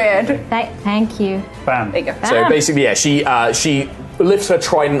 beep, beep. nightmare. Thank you. Bam. There you go. So basically, yeah, she lifts her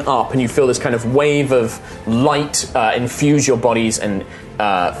trident up, and you feel this kind of wave of light infuse your bodies and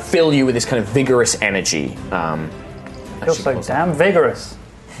fill you with this kind of vigorous energy. Feels so damn vigorous.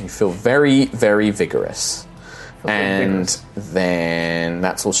 You feel very, very vigorous. And then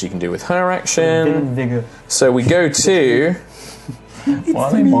that's all she can do with her action. Vigor. So we go to Why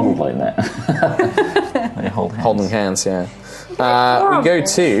are they modelled like that? They hold hands. holding hands, yeah. We go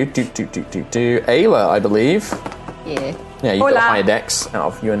to Ayla, I believe. Yeah. Yeah, you've got higher dex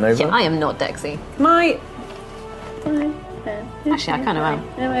out of you and Nova. Yeah, I am not Dexy. My... Actually, I kind of am.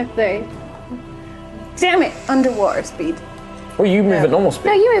 I'm at 30. Damn it! Underwater speed. Well, you move at normal speed.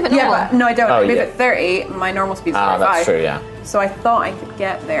 No, you move it Yeah, normal. but no, I don't. Oh, I move yeah. at 30. My normal speed is 45. That's true, yeah. So I thought I could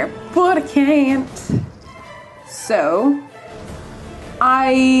get there, but I can't. So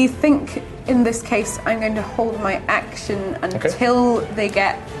I think in this case I'm going to hold my action until they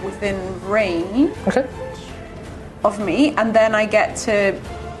get within range of me, and then I get to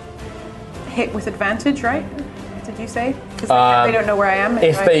hit with advantage, right? Did you say? Because they don't know where I am.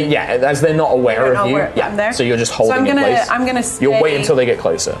 If they, as they're not aware of you, I'm there. so you're just holding so in place. I'm gonna stay. You'll wait until they get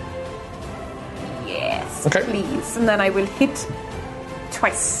closer. Yes, Okay. please, and then I will hit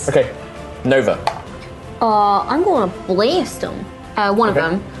twice. Okay, Nova. I'm going to blast them. One of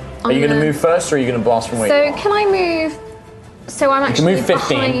them. Are you going to move first, or are you going to blast from where you So are? can I move? So I'm can actually move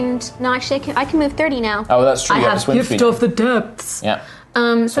 15. behind. No, actually, I can move 30 now. Oh, that's true. I You have have a swim speed. Gift of the depths. Yeah.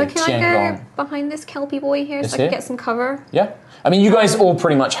 So can I go Tiangong. behind this kelpie boy here This so I can here? get some cover? Yeah. I mean, you guys all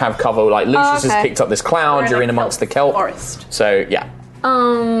pretty much have cover. Like, Lucius has okay. picked up this cloud. You're in amongst the kelp. Forest. So, yeah.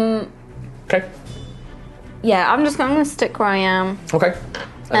 Okay. Yeah, I'm gonna stick where I am. Okay.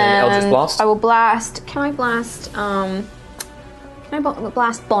 And then Eldritch Blast. I will blast. Can I blast?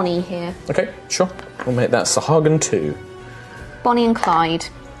 Blast Bonnie here? Okay, sure. We'll make that Sahagan 2. Bonnie and Clyde.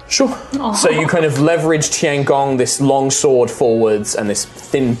 Sure. So you kind of leverage Tiangong, this long sword forwards, and this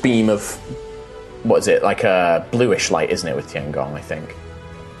thin beam of, what is it, like a bluish light, isn't it, with Tiangong, I think?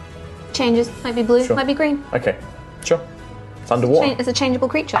 Changes. Might be blue. Sure. Might be green. Okay, sure. It's underwater. It's a changeable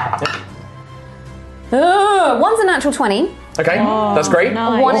creature. One's a natural 20. Okay, that's great.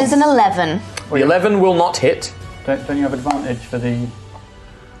 Nice. One is an 11. The 11 will not hit. Don't you have advantage for the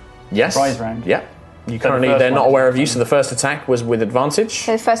Yes. prize round? Yeah. You currently, first they're one not is aware of you, so the first attack was with advantage.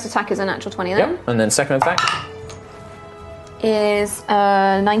 So first attack is a natural 20 then. Yep. And then second attack, Is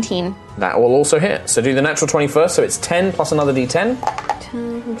 19. that will also hit. So do the natural 20 first, so it's 10 plus another d10.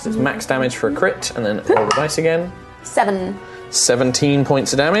 Because it's max damage for a crit, and then roll the dice again. 7. 17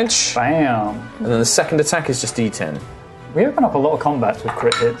 points of damage. Bam. And then the second attack is just d10. We open up a lot of combats with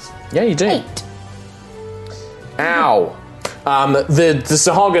crit hits. Yeah, you do. 8. Ow. The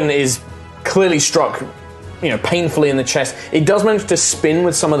Sahagan is clearly struck, painfully in the chest. It does manage to spin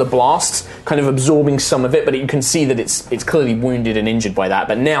with some of the blasts, kind of absorbing some of it, but you can see that it's clearly wounded and injured by that.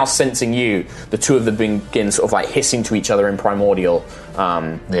 But now, sensing you, the two of them begin sort of like hissing to each other in Primordial.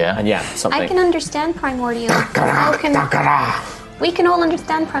 Something. I can understand Primordial. We can all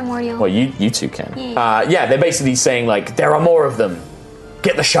understand Primordial. Well, you two can. They're basically saying, like, there are more of them.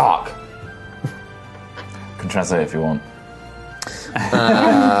 Get the shark. You can translate if you want.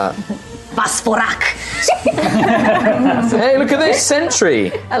 Vasporak. Hey, look at this sentry.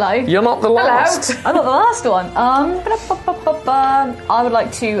 Hello. You're not the last. I'm not the last one. I would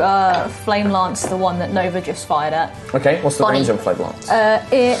like to flame lance the one that Nova just fired at. Okay, what's the range of Flame Lance?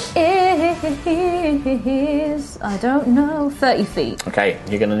 It is, I don't know, 30 feet. Okay,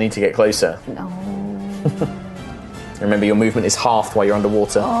 you're going to need to get closer. No. Remember, your movement is halved while you're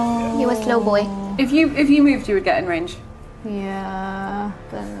underwater. You a slow boy. If you moved, you would get in range. Yeah.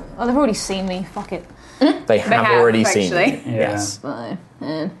 They've already seen me. Fuck it. They have already seen you. actually. Yes. Live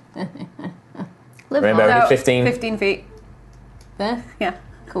Remember, long. every 15. 15 feet. There? Yeah.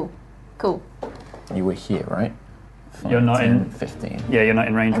 Cool. You were here, right? You're not in 15. Yeah, you're not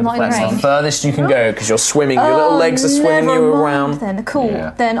in range. I'm not in That's the range. furthest you can go because you're swimming. Your little legs are swimming you Never mind around. Then cool.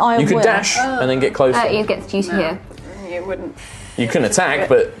 Yeah. Then I You will. could dash and then get closer. You get duty here. You wouldn't. You can attack,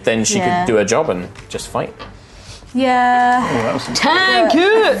 but then she Yeah. could do her job and just fight. Yeah. Tank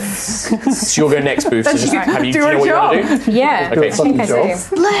it! So you'll go next, Booth. So just, do you know what you want to do? Yeah. Okay. I think I do.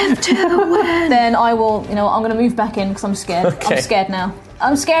 Live to win! Then I will. I'm going to move back in because I'm scared. Okay. I'm scared now.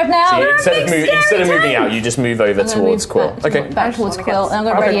 I'm scared now. So instead of moving out, you just move over I'm gonna towards move Quill. back towards Quill, and I'm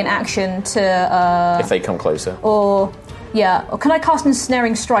going to ready an action to. If they come closer. Or can I cast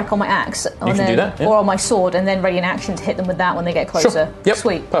Ensnaring Strike on my axe? You can do that, yeah. Or on my sword, and then ready an action to hit them with that when they get closer. Sure. Yep.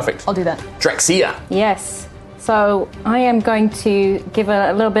 Sweet. Perfect. I'll do that. Drexia. Yes. So I am going to give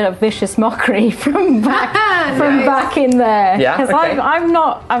a little bit of vicious mockery from back in there. Yeah, Because okay. I'm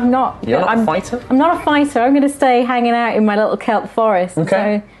not. You're not a fighter? I'm not a fighter. I'm going to stay hanging out in my little kelp forest.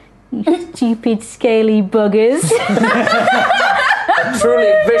 Okay. So, you stupid scaly buggers.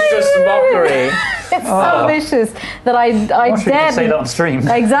 Truly vicious mockery. It's so vicious that I Why should you dared. say that on stream?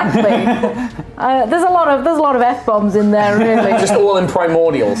 Exactly. There's a lot of f-bombs in there, really. Just all in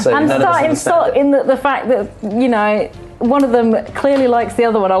Primordial, so I'm none of us starting understand it. in the fact that one of them clearly likes the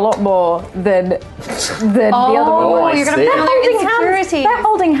other one a lot more than the other Oh, one. I you're gonna see. put Holding insecurity. hands. They're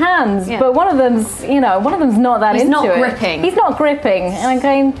holding hands, Yeah. but one of them's not that He's into not it. gripping. He's not gripping, and I'm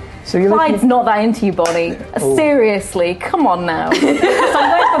going. So you're Clyde's not that into you, Bonnie. Seriously, come on now. So I'm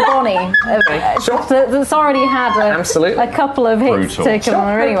going for Bonnie. That's already had Absolutely. a couple of hits Brutal. taken on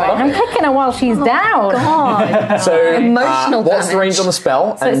her anyway. I'm kicking her while she's down. God. So, Emotional what's the damage. range on the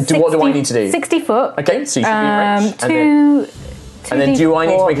spell, So and it's what do I need to do? 60 foot. Okay, so you should be in range. Two. And then do I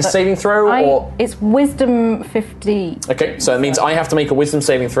need to make a saving throw, or...? It's Wisdom 50. Okay, so it means I have to make a wisdom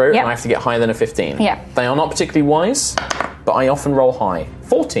saving throw, Yep. and I have to get higher than a 15. Yeah. They are not particularly wise, but I often roll high.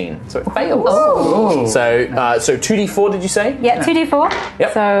 14, so it fails. Oh. So 2d4, did you say? Yeah, 2d4.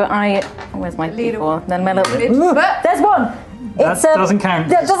 Yep. So where's my d4? Then my little... But There's one! That doesn't count.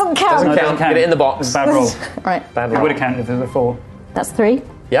 That doesn't count. Doesn't count. Get it in the box. It's a bad roll. Right, Bad It roll. would have counted if it was a 4. that's 3.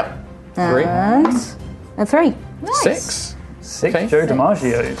 Yep. 3. And 3. 6. 6 Okay. Joe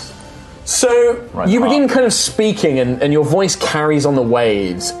DiMaggio's. So you Mark. begin kind of speaking, and your voice carries on the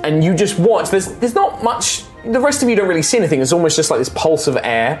waves, and you just watch. There's not much the rest of you don't really see anything. It's almost just like this pulse of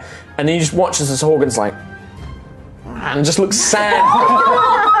air, and then you just watch as this Horgan's like, and just looks sad,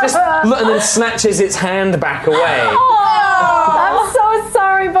 and then snatches its hand back away. I'm so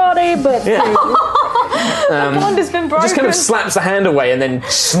sorry, buddy, but bond has been broken. Just kind of slaps the hand away and then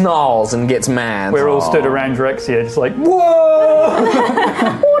snarls and gets mad. We're all stood around Drexia, just like, whoa!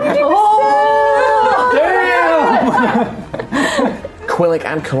 what did you Damn! Quillic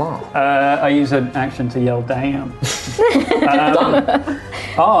and Kalar. I use an action to yell damn.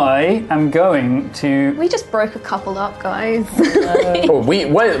 I am going to. We just broke a couple up, guys.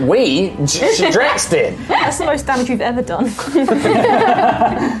 Drex did. That's the most damage you've ever done.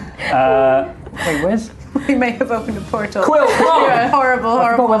 Wait, where's? We may have opened a portal. Quill, come on! Yeah, horrible.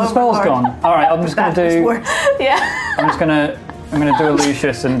 I forgot where the spell's gone. All right, I'm just going to do. Yeah. I'm going to do a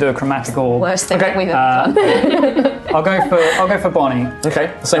Lucius and do a chromatic orb. Worst thing we've ever done. I'll go for Bonnie. Okay,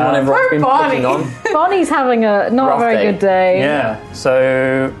 the same one everyone's been picking on. Bonnie's having a not Rough a very day. good day. Yeah.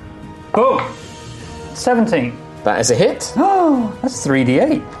 So, boom, 17. That is a hit. Oh, that's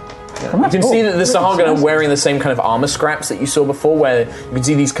 3d8. You can see that the Sahagin are wearing the same kind of armor scraps that you saw before, where you can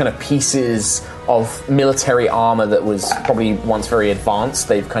see these kind of pieces of military armor that was probably once very advanced.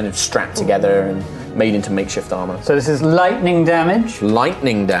 They've kind of strapped together and made into makeshift armor. So this is lightning damage.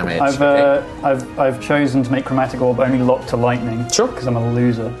 Lightning damage. I've chosen to make chromatic orb only locked to lightning. Sure. Because I'm a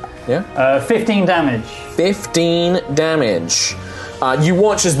loser. Yeah. 15 damage. 15 damage. You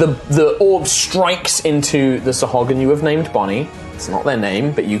watch as the orb strikes into the Sahagin you have named Bonnie. It's not their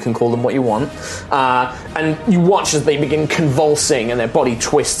name, but you can call them what you want. And you watch as they begin convulsing and their body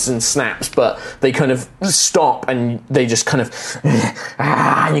twists and snaps, but they kind of stop and they just kind of...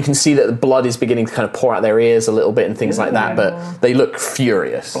 and you can see that the blood is beginning to kind of pour out their ears a little bit and things like that, but they look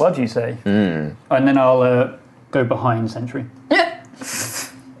furious. Blood, you say? And then I'll go behind Sentry.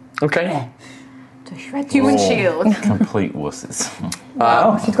 Okay. Human shield. Complete wusses.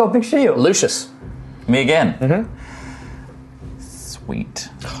 Oh, she's got a big shield. Lucius. Me again. Mm-hmm. Sweet.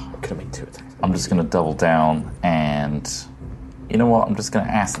 Could have made 2 attacks. I'm just going to double down and... You know what? I'm just going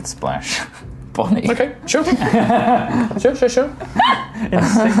to acid splash Bonnie. Okay, sure. Sure.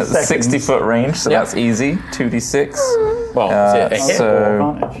 60-foot range, so that's easy. 2d6. Well, so...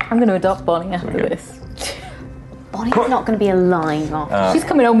 I'm going to adopt Bonnie after this. Bonnie's not going to be alive after. She's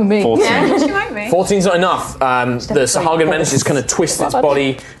coming home with me. 14. Yeah, she might be. 14's not enough. The Sahagin manages to kind of twist its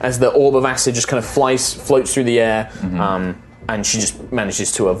body as the orb of acid just kind of floats through the air, and she just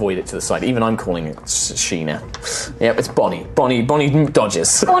manages to avoid it to the side. Even I'm calling it she now. Yep, it's Bonnie. Bonnie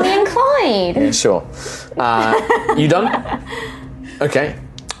dodges. Bonnie and Clyde. Yeah, sure. You done? Okay.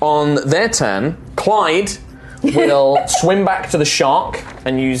 On their turn, Clyde will swim back to the shark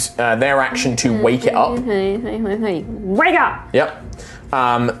and use their action to wake it up. Wake up! Yep.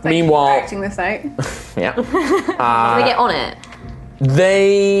 Thank Meanwhile, you for acting this out. yeah. Can we get on it?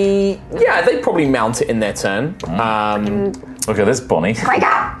 They probably mount it in their turn. Look at this, Bonnie. Wake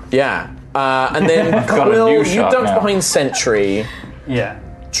up! Yeah. And then Got a Quill, new you shot ducked now. behind Sentry. Yeah.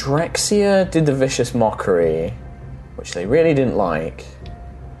 Drexia did the vicious mockery, which they really didn't like.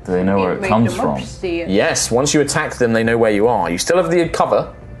 Do they know where it comes from? Yes, once you attack them, they know where you are. You still have the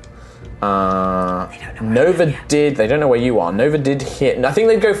cover. Nova did... They don't know where you are. Nova did hit... I think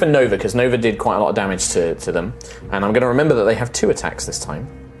they'd go for Nova, because Nova did quite a lot of damage to them. And I'm going to remember that they have 2 attacks this time.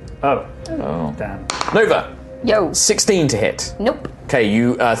 Oh. Damn. Nova! Yo. 16 to hit. Nope. Okay,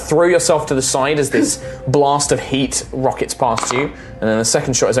 you throw yourself to the side as this blast of heat rockets past you, and then the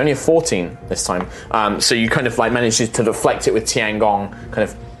second shot is only a 14 this time. So you kind of like manage to deflect it with Tiangong, kind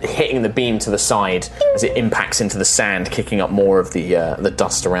of hitting the beam to the side as it impacts into the sand, kicking up more of the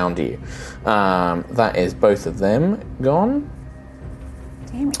dust around you. That is both of them gone.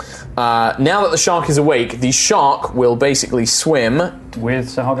 Now that the shark is awake, the shark will basically swim with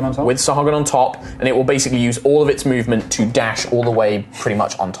Sahagin on top, and it will basically use all of its movement to dash all the way pretty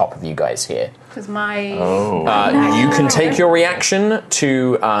much on top of you guys here. Because my... you can take your reaction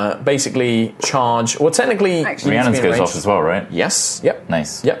to basically charge... Well, technically... Rhiannon's goes off as well, right? Yes. Yep.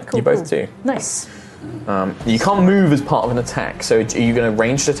 Nice. Yep, you both do. Nice. You can't move as part of an attack, so are you going to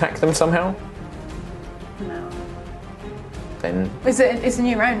ranged attack them somehow? Then it's a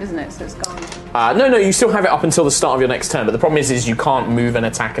new round, isn't it? So it's gone. No, you still have it up until the start of your next turn, but the problem is you can't move and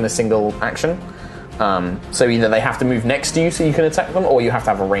attack in a single action. So either they have to move next to you so you can attack them, or you have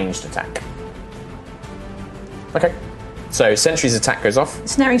to have a ranged attack. Okay. So Sentry's attack goes off.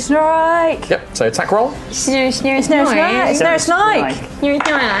 Snarry Snark! Yep, so attack roll. Snarry Snark!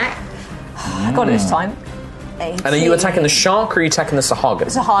 I got it this time. And are you attacking the shark or are you attacking the Sahagin?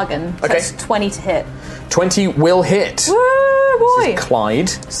 It's a Hagen. So Okay. it's 20 to hit. 20 will hit. Woo, boy! Clyde.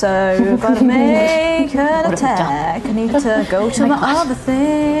 So, gotta make an attack. I need to go to the other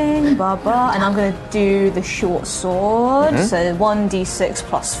thing. And I'm gonna do the short sword. So 1d6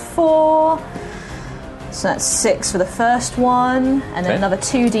 plus 4. So that's 6 for the first one. And then another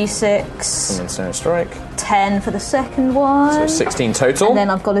 2d6. And then Snare Strike. 10 for the second one. So 16 total. And then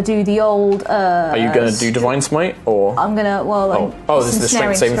I've got to do the old. Are you going to do Divine Smite or? I'm gonna. Well, this is the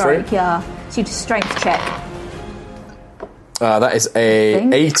strength saving throw. Yeah. So you do strength check. That is a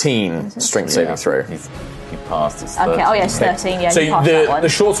 18 strength saving throw. He passed. It's 13. Okay. Oh yes, 13. Yeah. So you passed that one. the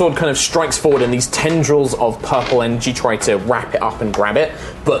short sword kind of strikes forward, and these tendrils of purple energy try to wrap it up and grab it.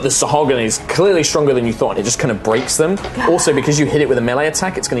 But the Sahagin is clearly stronger than you thought. It just kind of breaks them. Also, because you hit it with a melee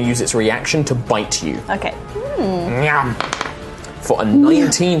attack, it's going to use its reaction to bite you. Okay. Nyam. For a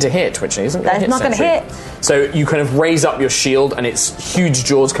 19 to hit, which isn't going to hit. That's not going to hit. So you kind of raise up your shield, and its huge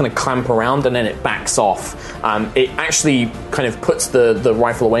jaws kind of clamp around, and then it backs off. It actually kind of puts the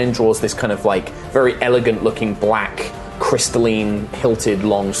rifle away and draws this kind of like very elegant-looking black, crystalline, hilted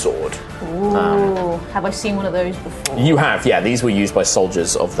longsword. Ooh. Have I seen one of those before? You have, yeah. These were used by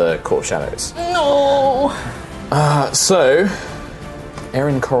soldiers of the Court of Shadows. No. So,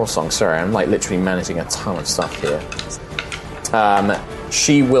 Erin Coralsong. Sorry, I'm like literally managing a ton of stuff here.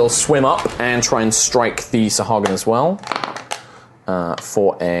 She will swim up and try and strike the Sahagin as well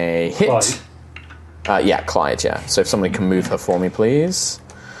for a hit. Clyde. Clyde, yeah. So if somebody can move her for me, please.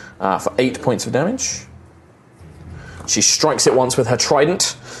 For 8 points of damage. She strikes it once with her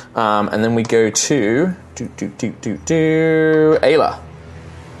trident. And then we go to... Ayla.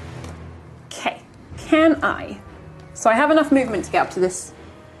 Okay. Can I? So I have enough movement to get up to this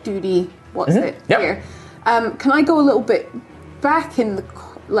duty. What's it here? Can I go a little bit back in the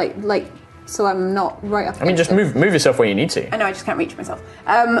like so I'm not right up? I mean, just move yourself where you need to. I know, I just can't reach myself.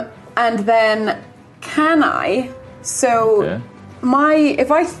 And then can I? So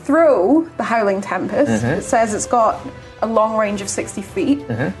if I throw the Howling Tempest, it says it's got a long range of 60 feet.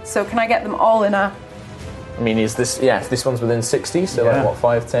 So can I get them all in a? I mean, is this, if this one's within 60, so like what,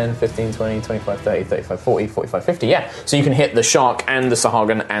 5, 10, 15, 20, 25, 30, 35, 40, 45, 50, so you can hit the shark and the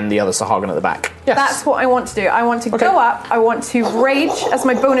Sahagin and the other Sahagin at the back. Yes. That's what I want to do. I want to go up, I want to rage as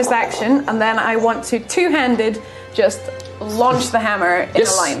my bonus action, and then I want to two-handed just launch the hammer in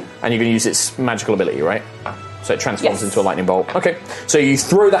a line. And you're going to use its magical ability, right? So it transforms into a lightning bolt. Okay, so you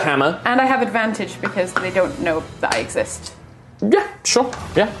throw the hammer. And I have advantage because they don't know that I exist. Yeah, sure,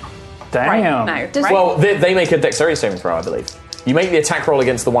 yeah. Damn. Right now, Well, they make a dexterity saving throw, I believe. You make the attack roll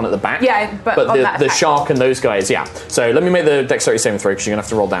against the one at the back. Yeah, but on that the attack. shark and those guys, So let me make the dexterity saving throw because you're going to have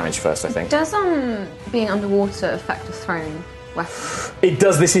to roll damage first, I think. Does being underwater affect a thrown weapon? It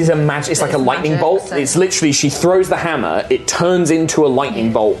does. This is a magic. It's like a lightning bolt. so- It's literally, she throws the hammer, it turns into a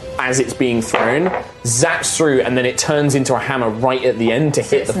lightning bolt as it's being thrown, zaps through, and then it turns into a hammer right at the end to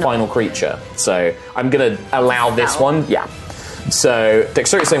hit the final creature. So I'm going to allow this one. Yeah. So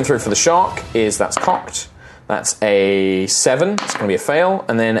dexterity saving throw for the shark that's cocked. That's a 7. It's going to be a fail,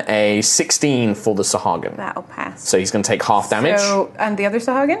 and then a 16 for the Sahagin. That'll pass. So he's going to take half damage. So, and the other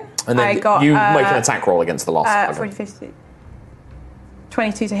Sahagin? And then I got, you make an attack roll against the last Sahagin. 40, 50,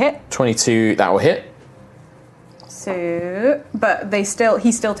 22 to hit. 22, that will hit. So, but he still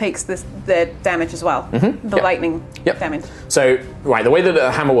takes the damage as well. The lightning damage. So, right, the way that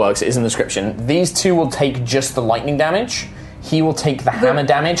a hammer works is in the description. These two will take just the lightning damage. He will take the hammer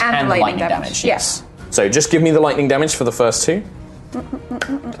damage and the lightning damage. Yes. So just give me the lightning damage for the first two.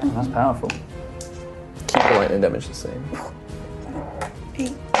 That's powerful. Keep the lightning damage the same.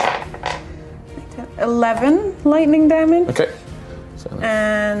 8, 11 lightning damage. Okay. So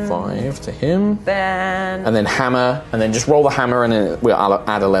And 5 to him. Then and then hammer, and then just roll the hammer, and then we'll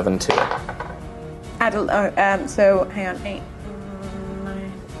add 11 to it. So hang on, 8,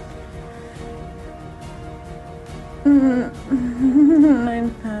 9,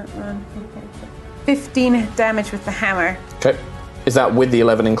 15 damage with the hammer. Okay. Is that with the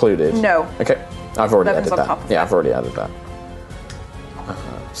 11 included? No. Okay. I've already added on that. top of Yeah, I've already added that.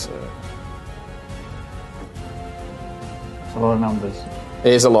 It's a lot of numbers.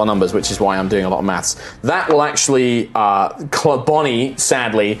 It is a lot of numbers, which is why I'm doing a lot of maths. That will actually, Bonnie,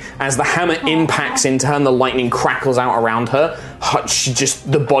 sadly, as the hammer impacts into her and the lightning crackles out around her,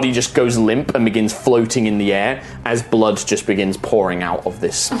 the body just goes limp and begins floating in the air as blood just begins pouring out of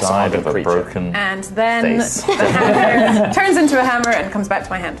this Died of a creature. broken And then face. the hammer turns into a hammer and comes back to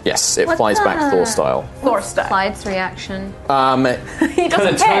my hand. Yes, it flies back Thor style. Thor style. Clyde's reaction. He Kind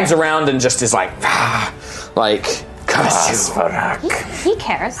doesn't of care. turns around and just is like, curse you. He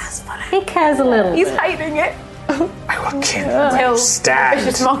cares. He cares a little He's bit. hiding it. I will kill. Stand.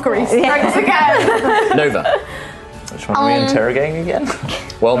 Vicious mockery strikes again. Nova. Which one are we interrogating again?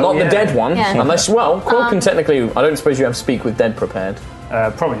 Well, not the dead one, Yeah. unless, Quill can technically, I don't suppose you have Speak with Dead prepared.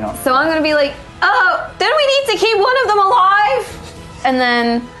 Probably not. So I'm going to be like, oh, don't we need to keep one of them alive? And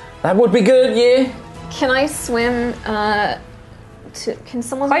then, That would be good, yeah. can I swim, can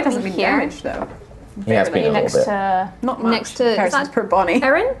someone Clyde meet hasn't been here? damaged though. He has been a little Next bit. to Not much. Next to- comparisons is that- per Bonnie.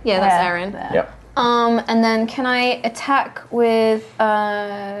 Erin? Yeah, that's Yeah. Erin. Yep. And then can I attack with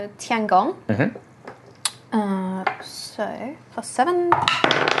Tiangong? So, plus 7.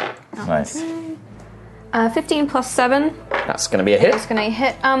 Nice. 15 plus 7. That's going to be a hit. It's going to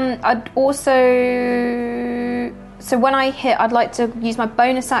hit. I'd also... So when I hit, I'd like to use my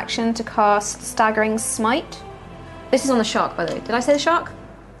bonus action to cast Staggering Smite. This is on the shark, by the way. Did I say the shark?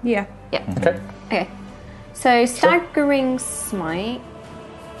 Yeah. Yeah. Okay. So Staggering Smite...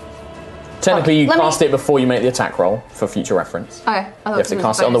 Technically, you Let me- cast it before you make the attack roll for future reference. Oh, I You thought have to was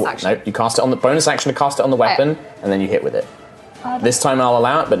cast it on the bonus action. no. You cast it on the bonus action to cast it on the weapon, and then you hit with it. This time I'll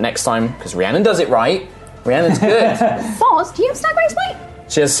allow it, but next time, because Rhiannon does it right, Rhiannon's good. Foz, do you have Staggering Smite?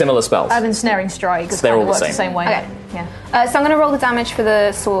 She has similar spells. I have ensnaring strike. It They're all kind the of works same. the same way. Okay. Yeah. So I'm going to roll the damage for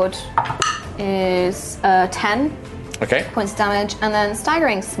the sword. Is 10 Okay. points of damage, and then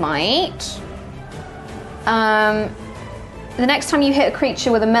Staggering Smite. The next time you hit a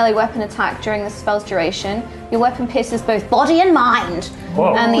creature with a melee weapon attack during the spell's duration, your weapon pierces both body and mind.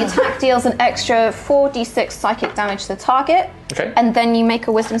 Whoa. And the attack deals an extra 4d6 psychic damage to the target. Okay. And then you make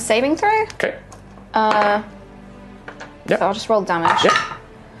a wisdom saving throw. Okay. So Yep. I'll just roll the damage. Yep.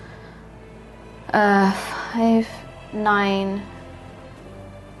 5, 9,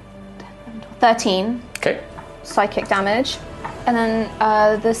 13 Okay. psychic damage. And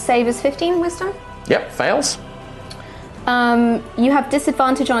then the save is 15 wisdom. Yep. Fails. You have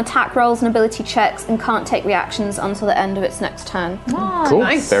disadvantage on attack rolls and ability checks and can't take reactions until the end of its next turn. Cool.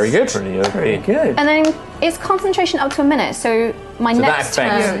 Nice. Very good. Pretty okay. Good. And then it's concentration up to a minute, so my So that next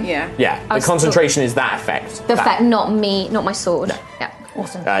affects- turn... Yeah. Yeah. The was concentration is that effect. The effect, not me, not my sword. Yeah.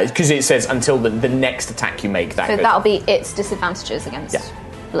 Awesome. Because it says until the next attack you make that. So goes. that'll be its disadvantages against Yeah.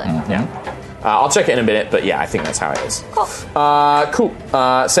 blow. Yeah. I'll check it in a minute, but yeah, I think that's how it is. Cool. Cool.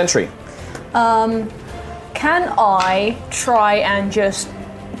 Sentry. Can I try and just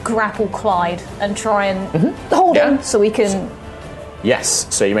grapple Clyde and try and hold Yeah. him so we can? Yes.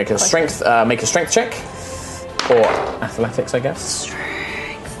 So you make a strength check, or athletics, I guess.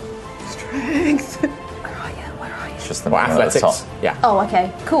 Strength. It's just the Or one at the athletics. top. Yeah. Oh,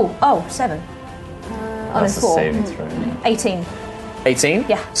 okay, cool. Oh, 7. That's a 4. saving throw. 18. 18?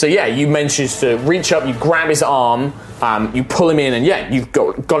 Yeah. So yeah, you managed to reach up, you grab his arm, you pull him in, and yeah, you've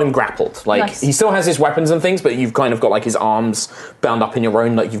got him grappled. Like, Nice. he still has his weapons and things, but you've kind of got like his arms bound up in your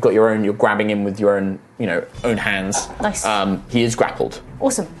own, like you've got your own, you're grabbing him with your own, own hands. Nice. He is grappled.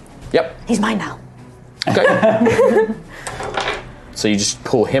 Awesome. Yep. He's mine now. Okay. So you just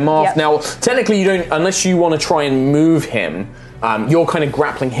pull him off. Yep. Now, technically you don't, unless you want to try and move him, you're kind of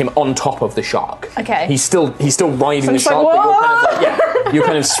grappling him on top of the shark. Okay. He's still riding the just like, shark, but you're kind of like, you're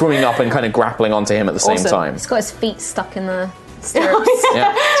kind of swimming up and kind of grappling onto him at the same Awesome. time. He's got his feet stuck in the stirrups.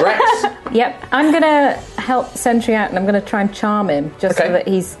 Yeah. Drex. Yep, I'm gonna help Sentry out and I'm gonna try and charm him just Okay. so that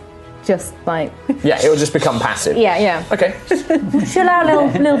he's just like, Yeah, it'll just become passive. yeah. Okay. Chill out,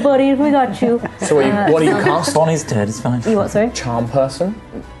 little buddy, we got you. So what do you cast? Bonnie's dead, it's fine. You what, sorry? Charm person?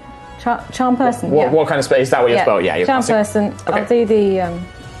 Charm person. What, yeah. what kind of spell? Is that what your spell? Yeah, you're charm casting. person. Okay. I'll do the.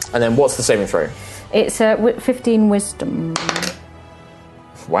 And then what's the saving throw? It's 15 wisdom.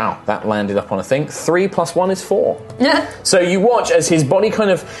 Wow, that landed up on a thing. 3 + 1 is 4. So you watch as his body kind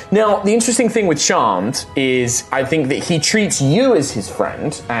of... Now, the interesting thing with Charmed is I think that he treats you as his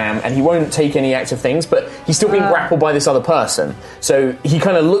friend, and he won't take any active things, but he's still being grappled by this other person. So he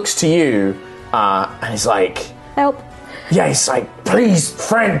kind of looks to you, and he's like... Help. Yeah, he's like, please,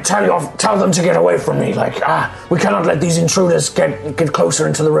 friend, tell them to get away from me. Like, we cannot let these intruders get closer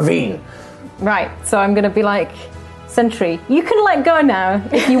into the ravine. Right, so I'm going to be like, Sentry, you can let go now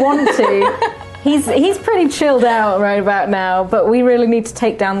if you want to. He's pretty chilled out right about now, but we really need to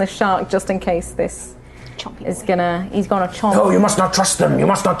take down this shark just in case this is he's gonna chomp. No, you must not trust them. You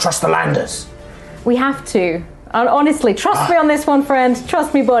must not trust the landers. We have to. Honestly, trust me on this one, friend.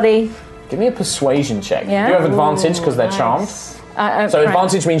 Trust me, buddy. Give me a persuasion check. Yeah? You have advantage because they're Nice. charmed. So right.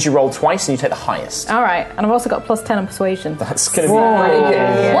 advantage means you roll twice and you take the highest. All right, and I've also got +10 on persuasion. That's going to be pretty good.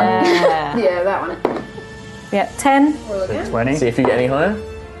 Yeah. Yeah, that one. Yeah, 10 20. See if you get any higher.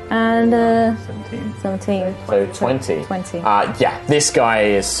 and 17. So 20. 20. Yeah, this guy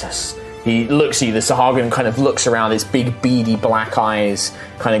is just... He looks at you, the Sahagin kind of looks around, his big beady black eyes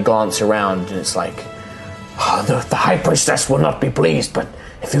kind of glance around, and it's like, The High Priestess will not be pleased, but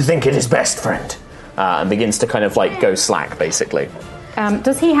if you think it is best, friend. And begins to kind of like go slack, basically.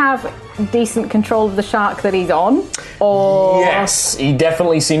 Does he have decent control of the shark that he's on? Or yes, he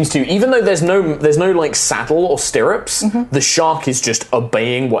definitely seems to. Even though there's no like saddle or stirrups, the shark is just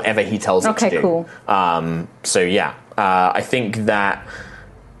obeying whatever he tells it to do. Okay, cool. So yeah, I think that.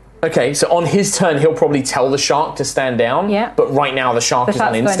 Okay, so on his turn, he'll probably tell the shark to stand down. Yeah. But right now, the shark is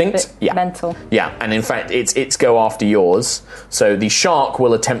on instinct. Yeah. Mental. Yeah, and in fact, it's go after yours. So the shark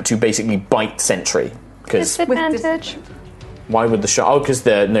will attempt to basically bite Sentry. Disadvantage. Why would the shark? Oh, because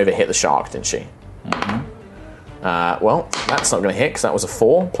the Nova hit the shark, didn't she? Well, that's not going to hit because that was a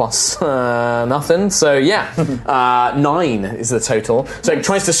 4 plus nothing. So yeah, 9 is the total. So it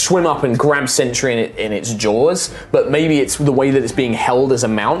tries to swim up and grab Sentry in its jaws, but maybe it's the way that it's being held as a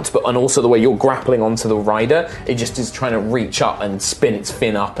mount, and also the way you're grappling onto the rider. It just is trying to reach up and spin its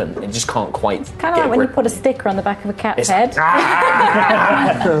fin up, and it just can't quite. Kind of like when you put a sticker on the back of a cat's head.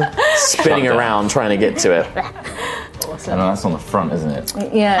 Spinning around trying to get to it. Awesome. No, that's on the front, isn't it?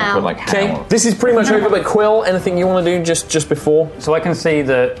 Yeah. Okay, this is pretty much over, but Quill, anything you want to do just before? So I can see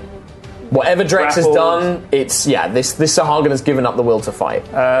that whatever Drex has done, this Sahagan has given up the will to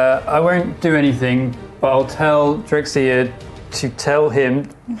fight. I won't do anything, but I'll tell Drexia to tell him,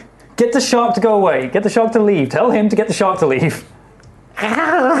 get the shark to go away, get the shark to leave, tell him to get the shark to leave.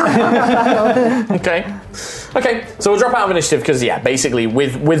 Okay, so we'll drop out of initiative because, basically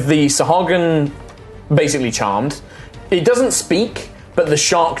with the Sahagan basically charmed, it doesn't speak, but the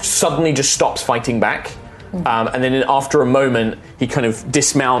shark suddenly just stops fighting back. And then after a moment, he kind of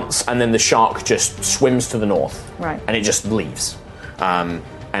dismounts, and then the shark just swims to the north. Right. And it just leaves. And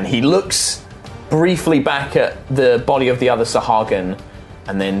he looks briefly back at the body of the other Sahagan,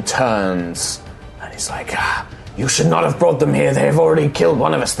 and then turns, and he's like, you should not have brought them here. They have already killed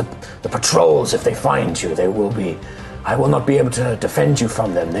one of us. The patrols, if they find you, I will not be able to defend you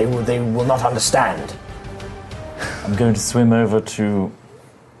from them. They will not understand. I'm going to swim over to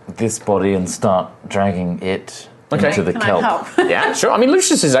this body and start dragging it into the kelp. Yeah, sure. I mean,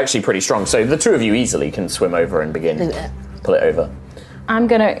 Lucius is actually pretty strong, so the two of you easily can swim over and begin pull it over. I'm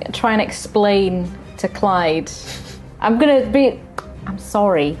going to try and explain to Clyde. I'm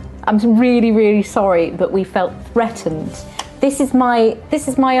sorry. I'm really, really sorry, but we felt threatened. This is my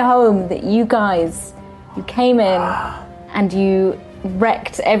home that you came in and you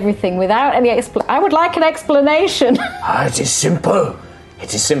wrecked everything without any I would like an explanation. It is simple.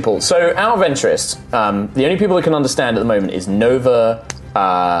 It is simple. So, out of interest, the only people that can understand at the moment is Nova,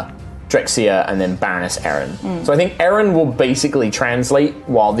 Drexia, and then Baroness Erin. So I think Erin will basically translate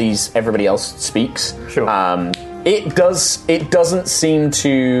while everybody else speaks. Sure. It doesn't seem.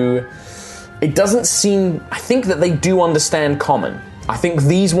 I think that they do understand Common. I think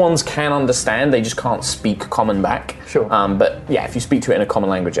these ones can understand, they just can't speak Common back. Sure. But yeah, if you speak to it in a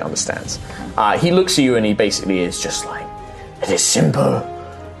common language, it understands. He looks at you and he basically is just like, it is simple.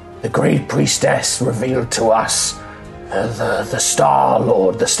 The great priestess revealed to us the Star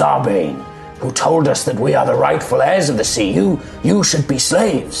Lord, the Starbane, who told us that we are the rightful heirs of the sea. You should be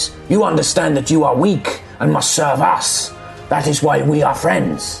slaves. You understand that you are weak and must serve us. That is why we are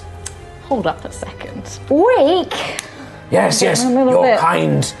friends. Hold up a second. Weak? Yes.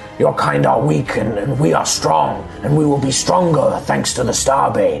 Your kind are weak, and we are strong, and we will be stronger thanks to the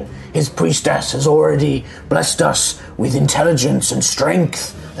Starbane. His priestess has already blessed us with intelligence and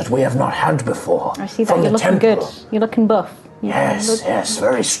strength that we have not had before. I see that. You're looking good. You're looking buff. Yes,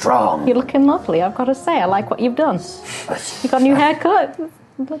 very strong. You're looking lovely, I've got to say. I like what you've done. You got a new haircut.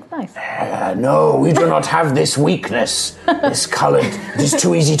 It looks nice. No, we do not have this weakness. This colored. It is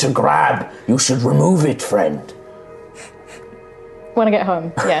too easy to grab. You should remove it, friend. When I get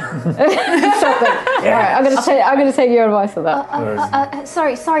home, yeah. All right, I'm going to take your advice on that.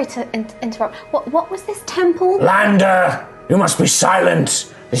 Sorry to interrupt. What was this temple? Lander, you must be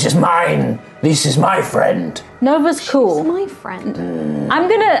silent. This is mine. This is my friend. Nova's cool. She's my friend. I'm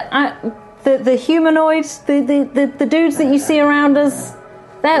gonna the humanoids, the dudes that you see around us.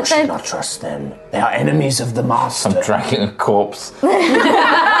 You should not trust them. They are enemies of the master. I'm dragging a corpse,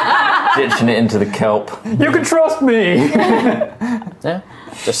 ditching it into the kelp. You can trust me. Yeah,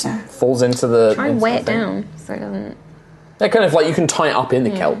 just falls into the. Try and weigh it down so it doesn't. They're kind of like you can tie it up in the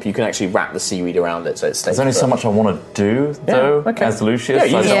kelp. You can actually wrap the seaweed around it so it stays. There's only so much I want to do, though, as Lucius. Yeah,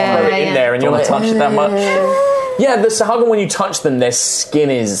 you just throw it in there and you're not touch it that much. Yeah, the Sahagan, when you touch them, their skin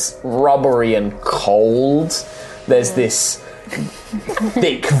is rubbery and cold. There's this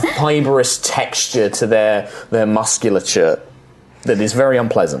thick, fibrous texture to their musculature that is very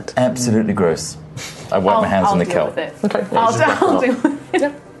unpleasant. Absolutely gross. I wipe my hands in the kelp. Okay. I'll deal with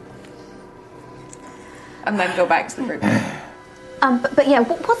it. and then go back to the group. But yeah,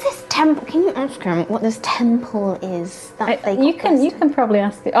 what's this temple? Can you ask him what this temple is? You can probably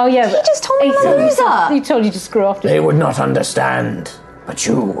ask it. Oh yeah, he just told me I'm a loser. He told you to screw off. They would not understand, but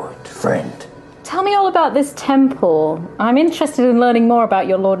you would, friend. Tell me all about this temple. I'm interested in learning more about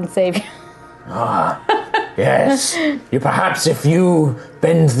your Lord and Savior. Yes. Perhaps if you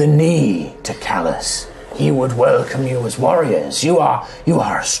bend the knee to Callus, he would welcome you as warriors. You are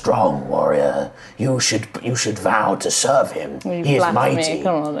a strong warrior. You should vow to serve him. He is mighty.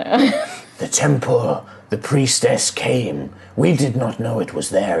 Come on there. The temple, the priestess came. We did not know it was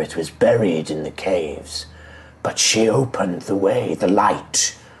there. It was buried in the caves. But she opened the way. The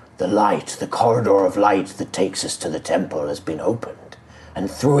light, the corridor of light that takes us to the temple has been opened. And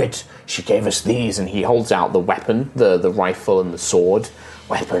through it, she gave us these, and he holds out the weapon, the rifle and the sword.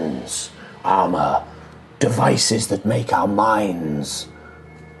 Weapons, armor, devices that make our minds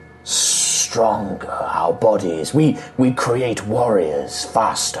stronger, our bodies. We create warriors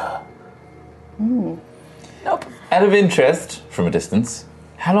faster. Nope. Out of interest, from a distance,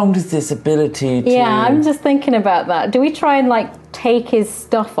 how long does this ability to... Yeah, I'm just thinking about that. Do we try and, take his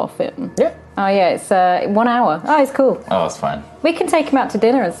stuff off him? Yeah. Oh, yeah, it's 1 hour. Oh, it's cool. Oh, it's fine. We can take him out to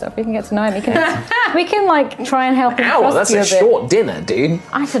dinner and stuff. We can get to know him. We can try and help him. Hour? That's a short dinner, dude.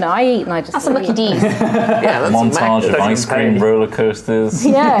 I don't know. I eat and I just... That's a lucky deed. Yeah, that's montage of ice cream, roller coasters.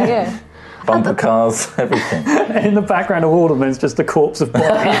 Yeah. Bumper cars, everything. In the background of all of them is just the corpse of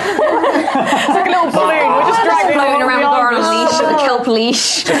Bobby. It's like a little balloon. We're just dragging floating around the bar on a leash, with a kelp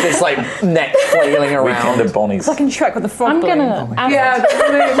leash. Just this neck flailing around. Weekend at Bonnie's. It's like in Shrek with the frog I'm balloon.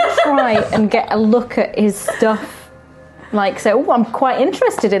 gonna try and get a look at his stuff. I'm quite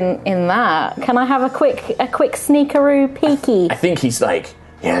interested in that. Can I have a quick sneakaroo peeky? I think he's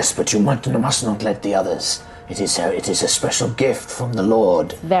yes, but you must not let the others. It is a special gift from the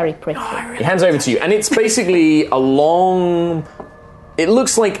Lord. Very pretty. He hands over to you, and it's basically a long... It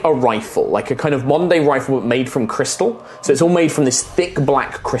looks like a rifle, like a kind of modern-day rifle but made from crystal. So it's all made from this thick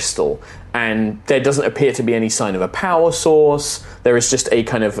black crystal, and there doesn't appear to be any sign of a power source. There is just a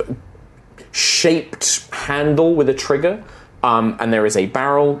kind of shaped handle with a trigger, and there is a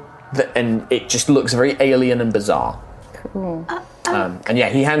barrel, and it just looks very alien and bizarre. Cool. And yeah,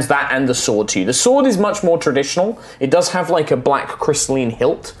 he hands that and the sword to you. The sword is much more traditional. It does have a black crystalline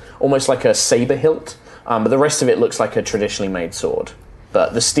hilt, almost like a saber hilt, but the rest of it looks like a traditionally made sword.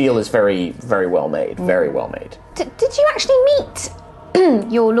 But the steel is very, very well made. Very well made. Did you actually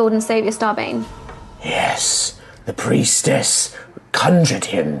meet your Lord and Saviour Starbane? Yes, the priestess conjured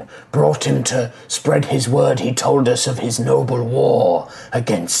him, brought him to spread his word. He told us of his noble war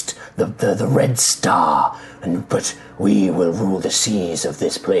against the Red Star, but we will rule the seas of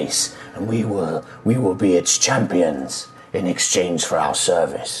this place, and we will be its champions in exchange for our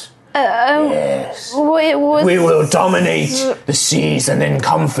service. Yes. We will dominate the seas and then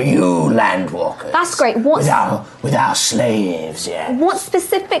come for you, landwalkers. That's great. With our slaves, yeah. What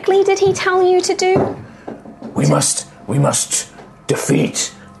specifically did he tell you to do? We must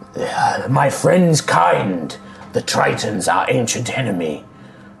defeat my friend's kind, the Tritons, our ancient enemy.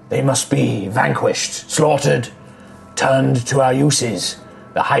 They must be vanquished, slaughtered, turned to our uses.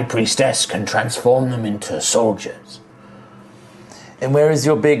 The High Priestess can transform them into soldiers. And where is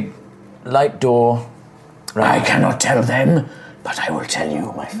your big light door? Right. I cannot tell them, but I will tell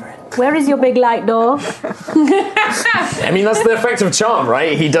you, my friend. Where is your big light door? I mean, that's the effect of charm,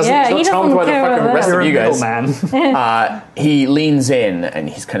 right? He's not charmed by the fucking rest of you guys. Man. He leans in, and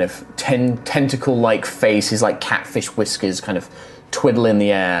his kind of tentacle-like face, his catfish whiskers kind of twiddle in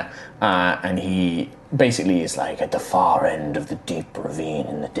the air, and he basically is at the far end of the deep ravine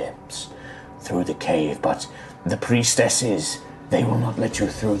in the depths, through the cave. But the priestesses, they will not let you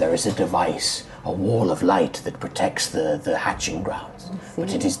through. There is a device, a wall of light that protects the hatching grounds,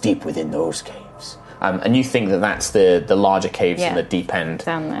 but it is deep within those caves. And you think that's the larger caves in the deep end.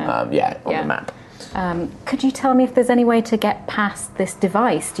 Down there. On the map. Could you tell me if there's any way to get past this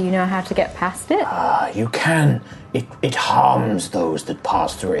device? Do you know how to get past it? You can. It harms those that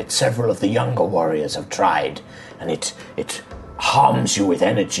pass through it. Several of the younger warriors have tried, and it harms you with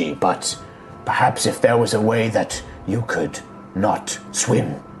energy, but perhaps if there was a way that you could not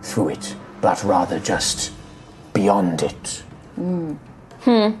swim through it, but rather just beyond it.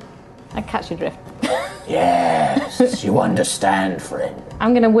 I catch your drift. Yes, you understand, friend.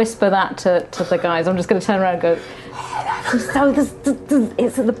 I'm going to whisper that to the guys. I'm just going to turn around and go, so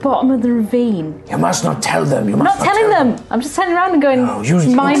it's at the bottom of the ravine. You must not tell them. I'm not telling them. I'm just turning around and going, no, you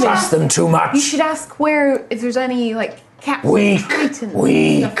trust them too much. You should ask if there's any, captain weak. Tritons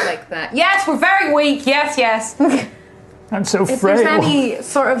Weak. and stuff like that. Yes, we're very weak. Yes. I'm so If frail.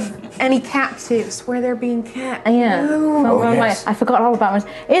 there's any captives where they're being kept. Yeah. yes. I forgot all about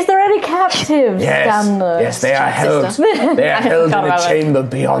myself. Is there any captives down there? Yes, they are held. They are held in a chamber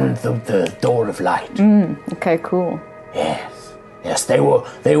beyond the door of light. Okay, cool. Yes, they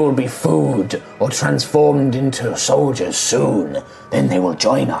will be food or transformed into soldiers soon. Then they will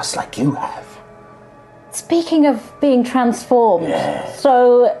join us like you have. Speaking of being transformed,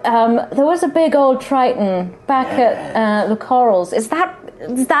 so there was a big old Triton back at the Corals. Is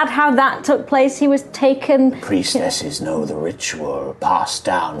that how that took place? He was taken. Priestesses know the ritual passed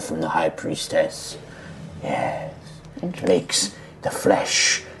down from the High Priestess. Yes. Makes the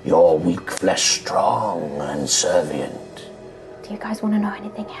flesh, your weak flesh, strong and servient. Do you guys want to know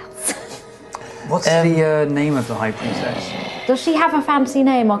anything else? What's the name of the High Priestess? Does she have a fancy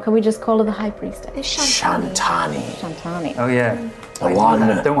name, or can we just call her the High Priestess? Shantani. Shantani. Oh, yeah. The one.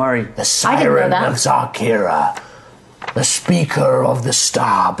 Don't worry. The Siren that. of Zarkira. The Speaker of the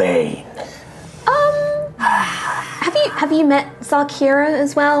Starbane. Have you met Zarkira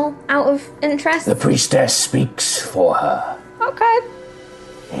as well, out of interest? The priestess speaks for her. Okay.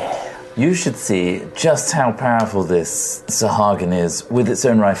 You should see just how powerful this Sahagin is with its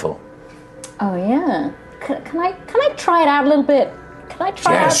own rifle. Oh yeah. Can I try it out a little bit? Can I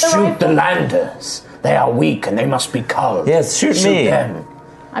try Yes, out the shoot rifle? the landers. They are weak and they must be culled. Yes, shoot me. them.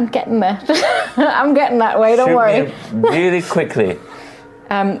 I'm getting there. I'm getting that way. Don't Shoot worry. me really quickly.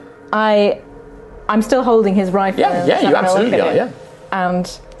 I'm still holding his rifle. Yeah, and you having a look absolutely at are, it. yeah.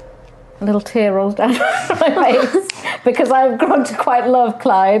 And a little tear rolls down my face because I've grown to quite love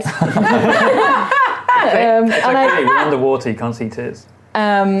Clyde. It's okay, we're underwater, you can't see tears.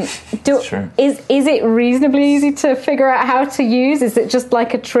 True. Is it reasonably easy to figure out how to use? Is it just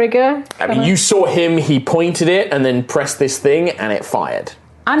like a trigger? I mean, you saw him, he pointed it and then pressed this thing and it fired.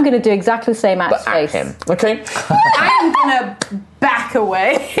 I'm going to do exactly the same But at face. him. Okay. I'm gonna back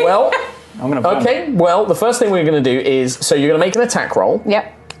away. Well, I'm going to okay. Well, the first thing we're going to do is, so you're going to make an attack roll.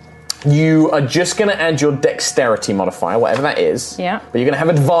 Yep. You are just going to add your dexterity modifier, whatever that is. Yeah. But you're going to have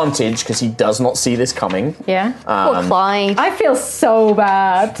advantage because he does not see this coming. Yeah. Poor Clyde. I feel so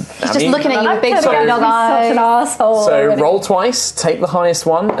bad. He's just looking at you with big I'm sorry gonna dog be such an eyes. asshole. So already. roll twice, take the highest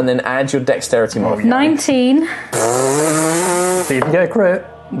one, and then add your dexterity modifier. 19. See if you get a crit.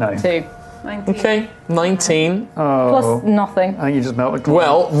 No. 2. Okay, 19. Plus nothing. I think you just melt the cloth.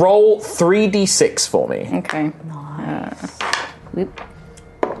 Well, roll 3d6 for me. Okay.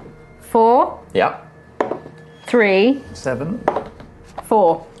 4, Yep. 3, 7,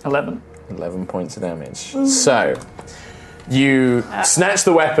 4. 11. 11 points of damage. So, you snatch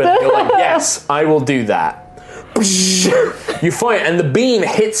the weapon, you're like, yes, I will do that. You fire, and the beam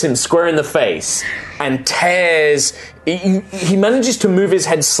hits him square in the face and tears. He manages to move his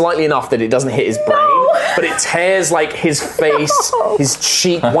head slightly enough that it doesn't hit his brain, but it tears like his face, his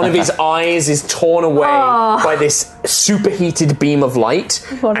cheek, one of his eyes is torn away by this superheated beam of light,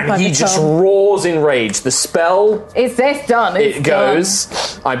 and he just roars in rage. The spell Is this done? it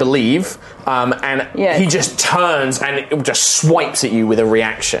goes, I believe, and he just turns and it just swipes at you with a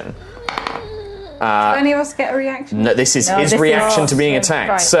reaction. Do any of us get a reaction? No, this is his reaction to being attacked.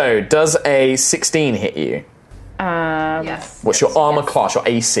 Right. So, does a 16 hit you? Yes. What's your armor class, your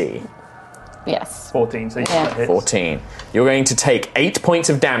AC? Yes. 14, so you hit. 14. You're going to take 8 points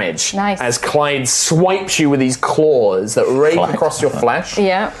of damage as Clyde swipes you with these claws that rake across your flesh.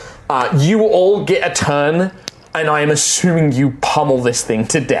 Yeah. You all get a turn, and I am assuming you pummel this thing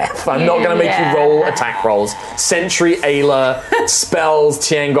to death. I'm not going to make you roll attack rolls. Sentry, Ayla, spells,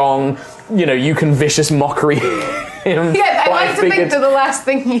 Tiangong. You know, you can vicious mockery him. Yeah, I like to think that the last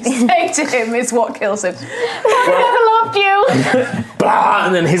thing you say to him is what kills him. I loved you. Blah,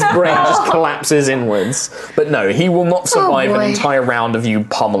 and then his brain just collapses inwards. But no, he will not survive an entire round of you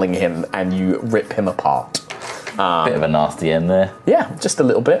pummeling him and you rip him apart. Bit of a nasty end there. Yeah, just a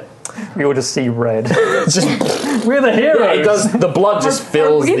little bit. We all just see red. Just we're the heroes. Yeah, it does. The blood just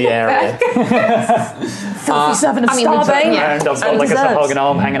fills the area. 37 of Starbane. And I've got like a Sahagin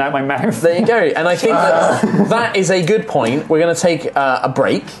arm hanging out my mouth. There you go. And I think that is a good point. We're going to take a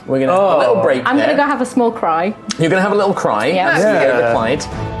break. We're going to have a little break. I'm going to go have a small cry. You're going to have a little cry. Yeah. As we go to Clyde.